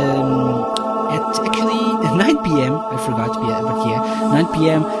actually 9 p.m. I forgot, but yeah, 9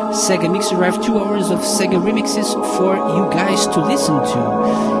 p.m. Sega Mixer Drive, 2 hours of Sega remixes for you guys to listen to.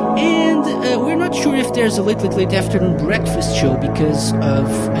 And we're not sure if there's a late afternoon breakfast show because of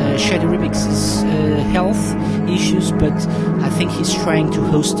Shadow Remix's health issues, but I think he's trying to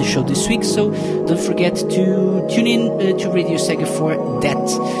host the show this week, so don't forget to tune in to Radio Sega for that.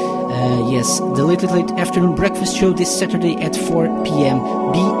 Yes, the late afternoon breakfast show this Saturday at 4 p.m.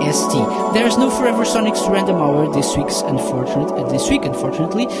 BST. There's no Forever Sonic's Random Hour this week,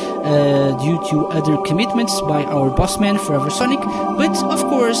 unfortunately, due to other commitments by our boss man, Forever Sonic. But of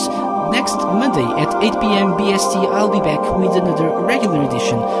course, next Monday at 8 p.m. BST, I'll be back with another regular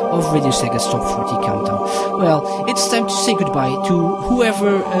edition of Radio Sega's Top 40 Countdown. Well, it's time to say goodbye to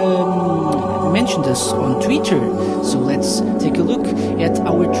whoever mentioned us on Twitter. So let's take a look at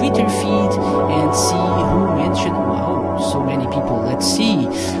our Twitter feed and see who mentioned. Wow, so many people. Let's see.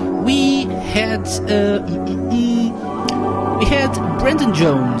 We had Brendan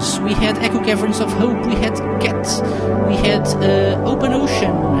Jones, we had Echo Caverns of Hope, we had Cat, we had Open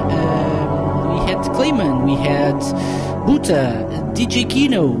Ocean, we had Clayman, we had Buta, DJ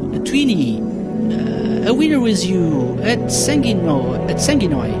Kino, Tweenie, A Winner Was You, at Sanginoy,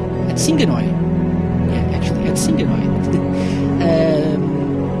 yeah, actually at Singinoy,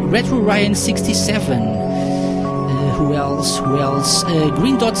 Retro Ryan 67. Who else?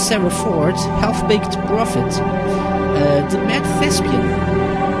 Green Dot Sarah Ford, Half Baked Prophet, the Mad Thespian,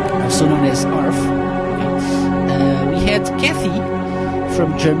 also known as ARF. We had Kathy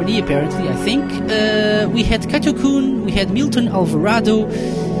from Germany, apparently, I think. We had Kato-kun, we had Milton Alvarado.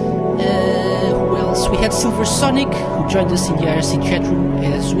 Who else? We had Silver Sonic, who joined us in the IRC chat room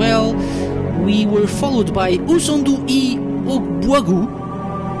as well. We were followed by Uzondu I Obuagu,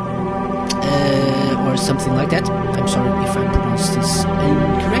 or something like that. I'm sorry if I pronounced this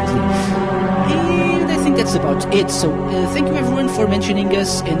incorrectly. And I think think that's about it. So thank you everyone for mentioning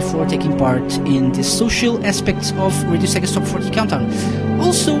us and for taking part in the social aspects of Radio Sega's Top 40 Countdown.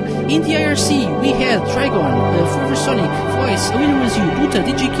 Also, in the IRC, we had Trigon, Forever Sonic, Voice, A Winner Was You, Buta,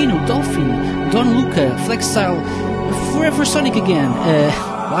 DJ Kino, Dolphin, Don Luca, Flexstyle, Forever Sonic again,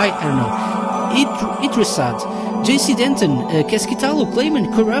 why? I don't know. Idrisad, JC Denton, Keskitalo,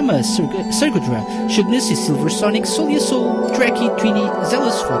 Clayman, Kurama, Sergodra, Shugnusi, Silver Sonic, Solia Soul, Tracky, Trini,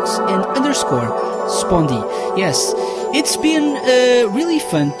 Zealous Fox, and underscore Spondy. Yes, it's been really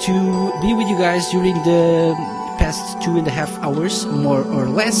fun to be with you guys during the past 2.5 hours, more or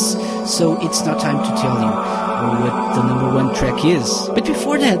less, so it's now time to tell you what the number one track is. But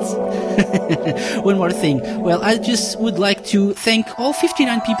before that, one more thing. Well, I just would like to thank all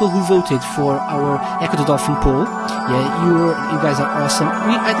 59 people who voted for our Echo the Dolphin poll. Yeah, you guys are awesome.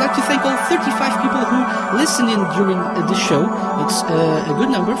 I'd like to thank all 35 people who listened in during the show. It's a good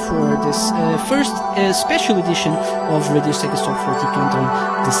number for this first special edition of Radio Sega's Top 40 Countdown,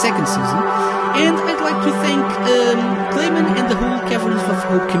 the second season. And I'd like to thank Clayman and the whole Caverns of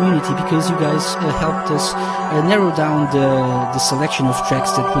Hope community, because you guys helped us narrow down the selection of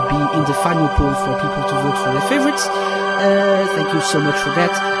tracks that would be in the final poll for people to vote for their favorites. Thank you so much for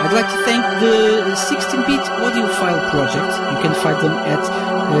that. I'd like to thank the 16-bit audiophile project. You can find them at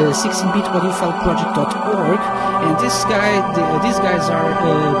 16bitaudiofileproject.org. And these guys are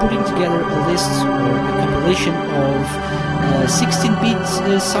putting together a list or a compilation of 16-bit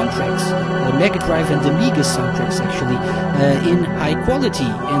soundtracks, the Mega Drive and the Amiga soundtracks actually, in high quality.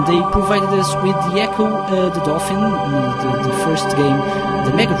 And they provided us with the Echo the Dolphin, the first game,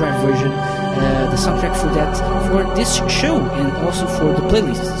 the Mega Drive version, the soundtrack for that, for this show, and also for the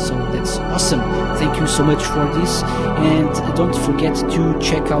playlist. So that's awesome. Thank you so much for this. And don't forget to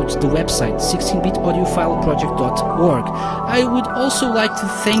check out the website, 16bitaudiofileproject.org. I would also like to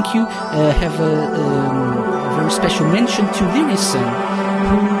thank you, have a very special mention to Lyrison,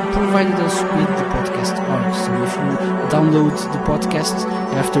 who provided us with the podcast art. So if you download the podcast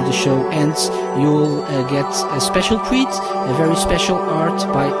after the show ends, you'll get a special treat, a very special art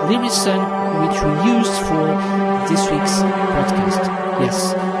by Lyrison, which we used for this week's podcast.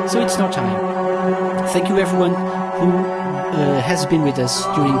 Yes, so it's now time. Thank you everyone who has been with us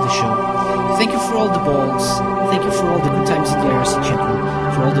during the show. Thank you for all the balls. Thank you for all the good times in the IRC chat room,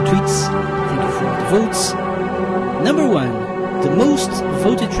 for all the tweets. Thank you for all the votes. Number one, the most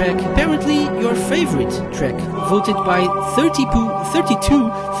voted track, apparently your favorite track, voted by 32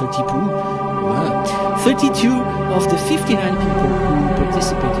 of the 59 people who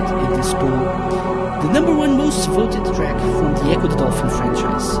participated in this poll. The number one most voted track from the Echo the Dolphin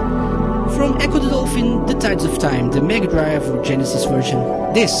franchise. From Echo the Dolphin, The Tides of Time, the Mega Drive or Genesis version,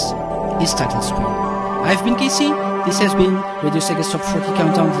 this is Title Screen. I've been Casey. This has been Radio Sega's Top 40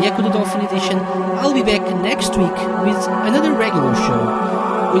 Countdown, the Echo the Dolphin edition. I'll be back next week with another regular show,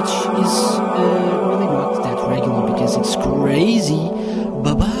 which is really not that regular because it's crazy.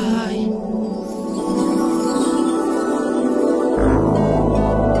 Bye-bye.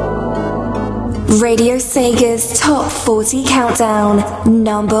 Radio Sega's Top 40 Countdown,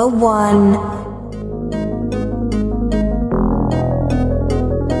 number 1.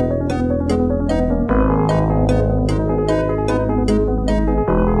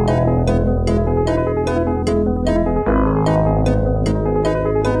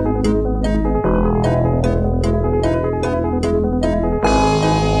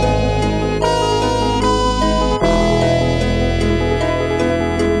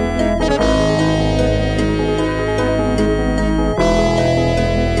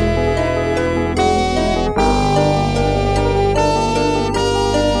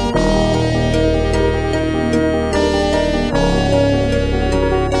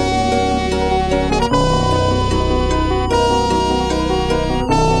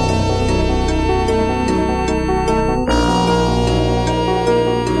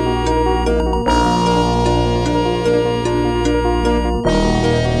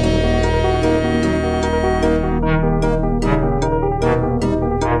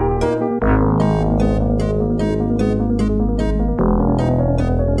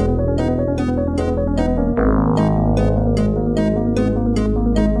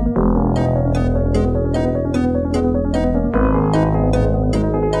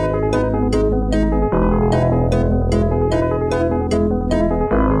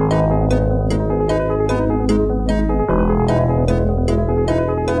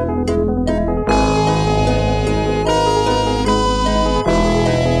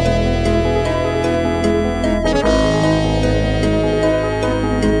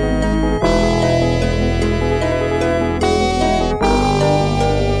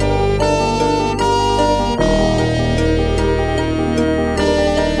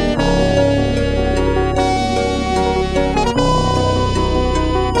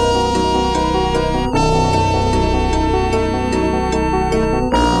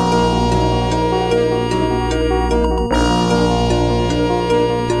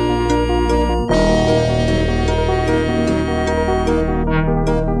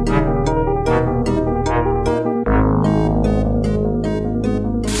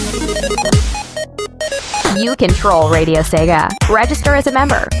 You control Radio Sega. Register as a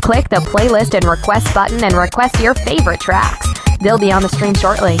member. Click the playlist and request button and request your favorite tracks. They'll be on the stream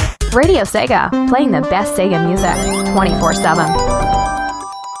shortly. Radio Sega, playing the best Sega music 24/7.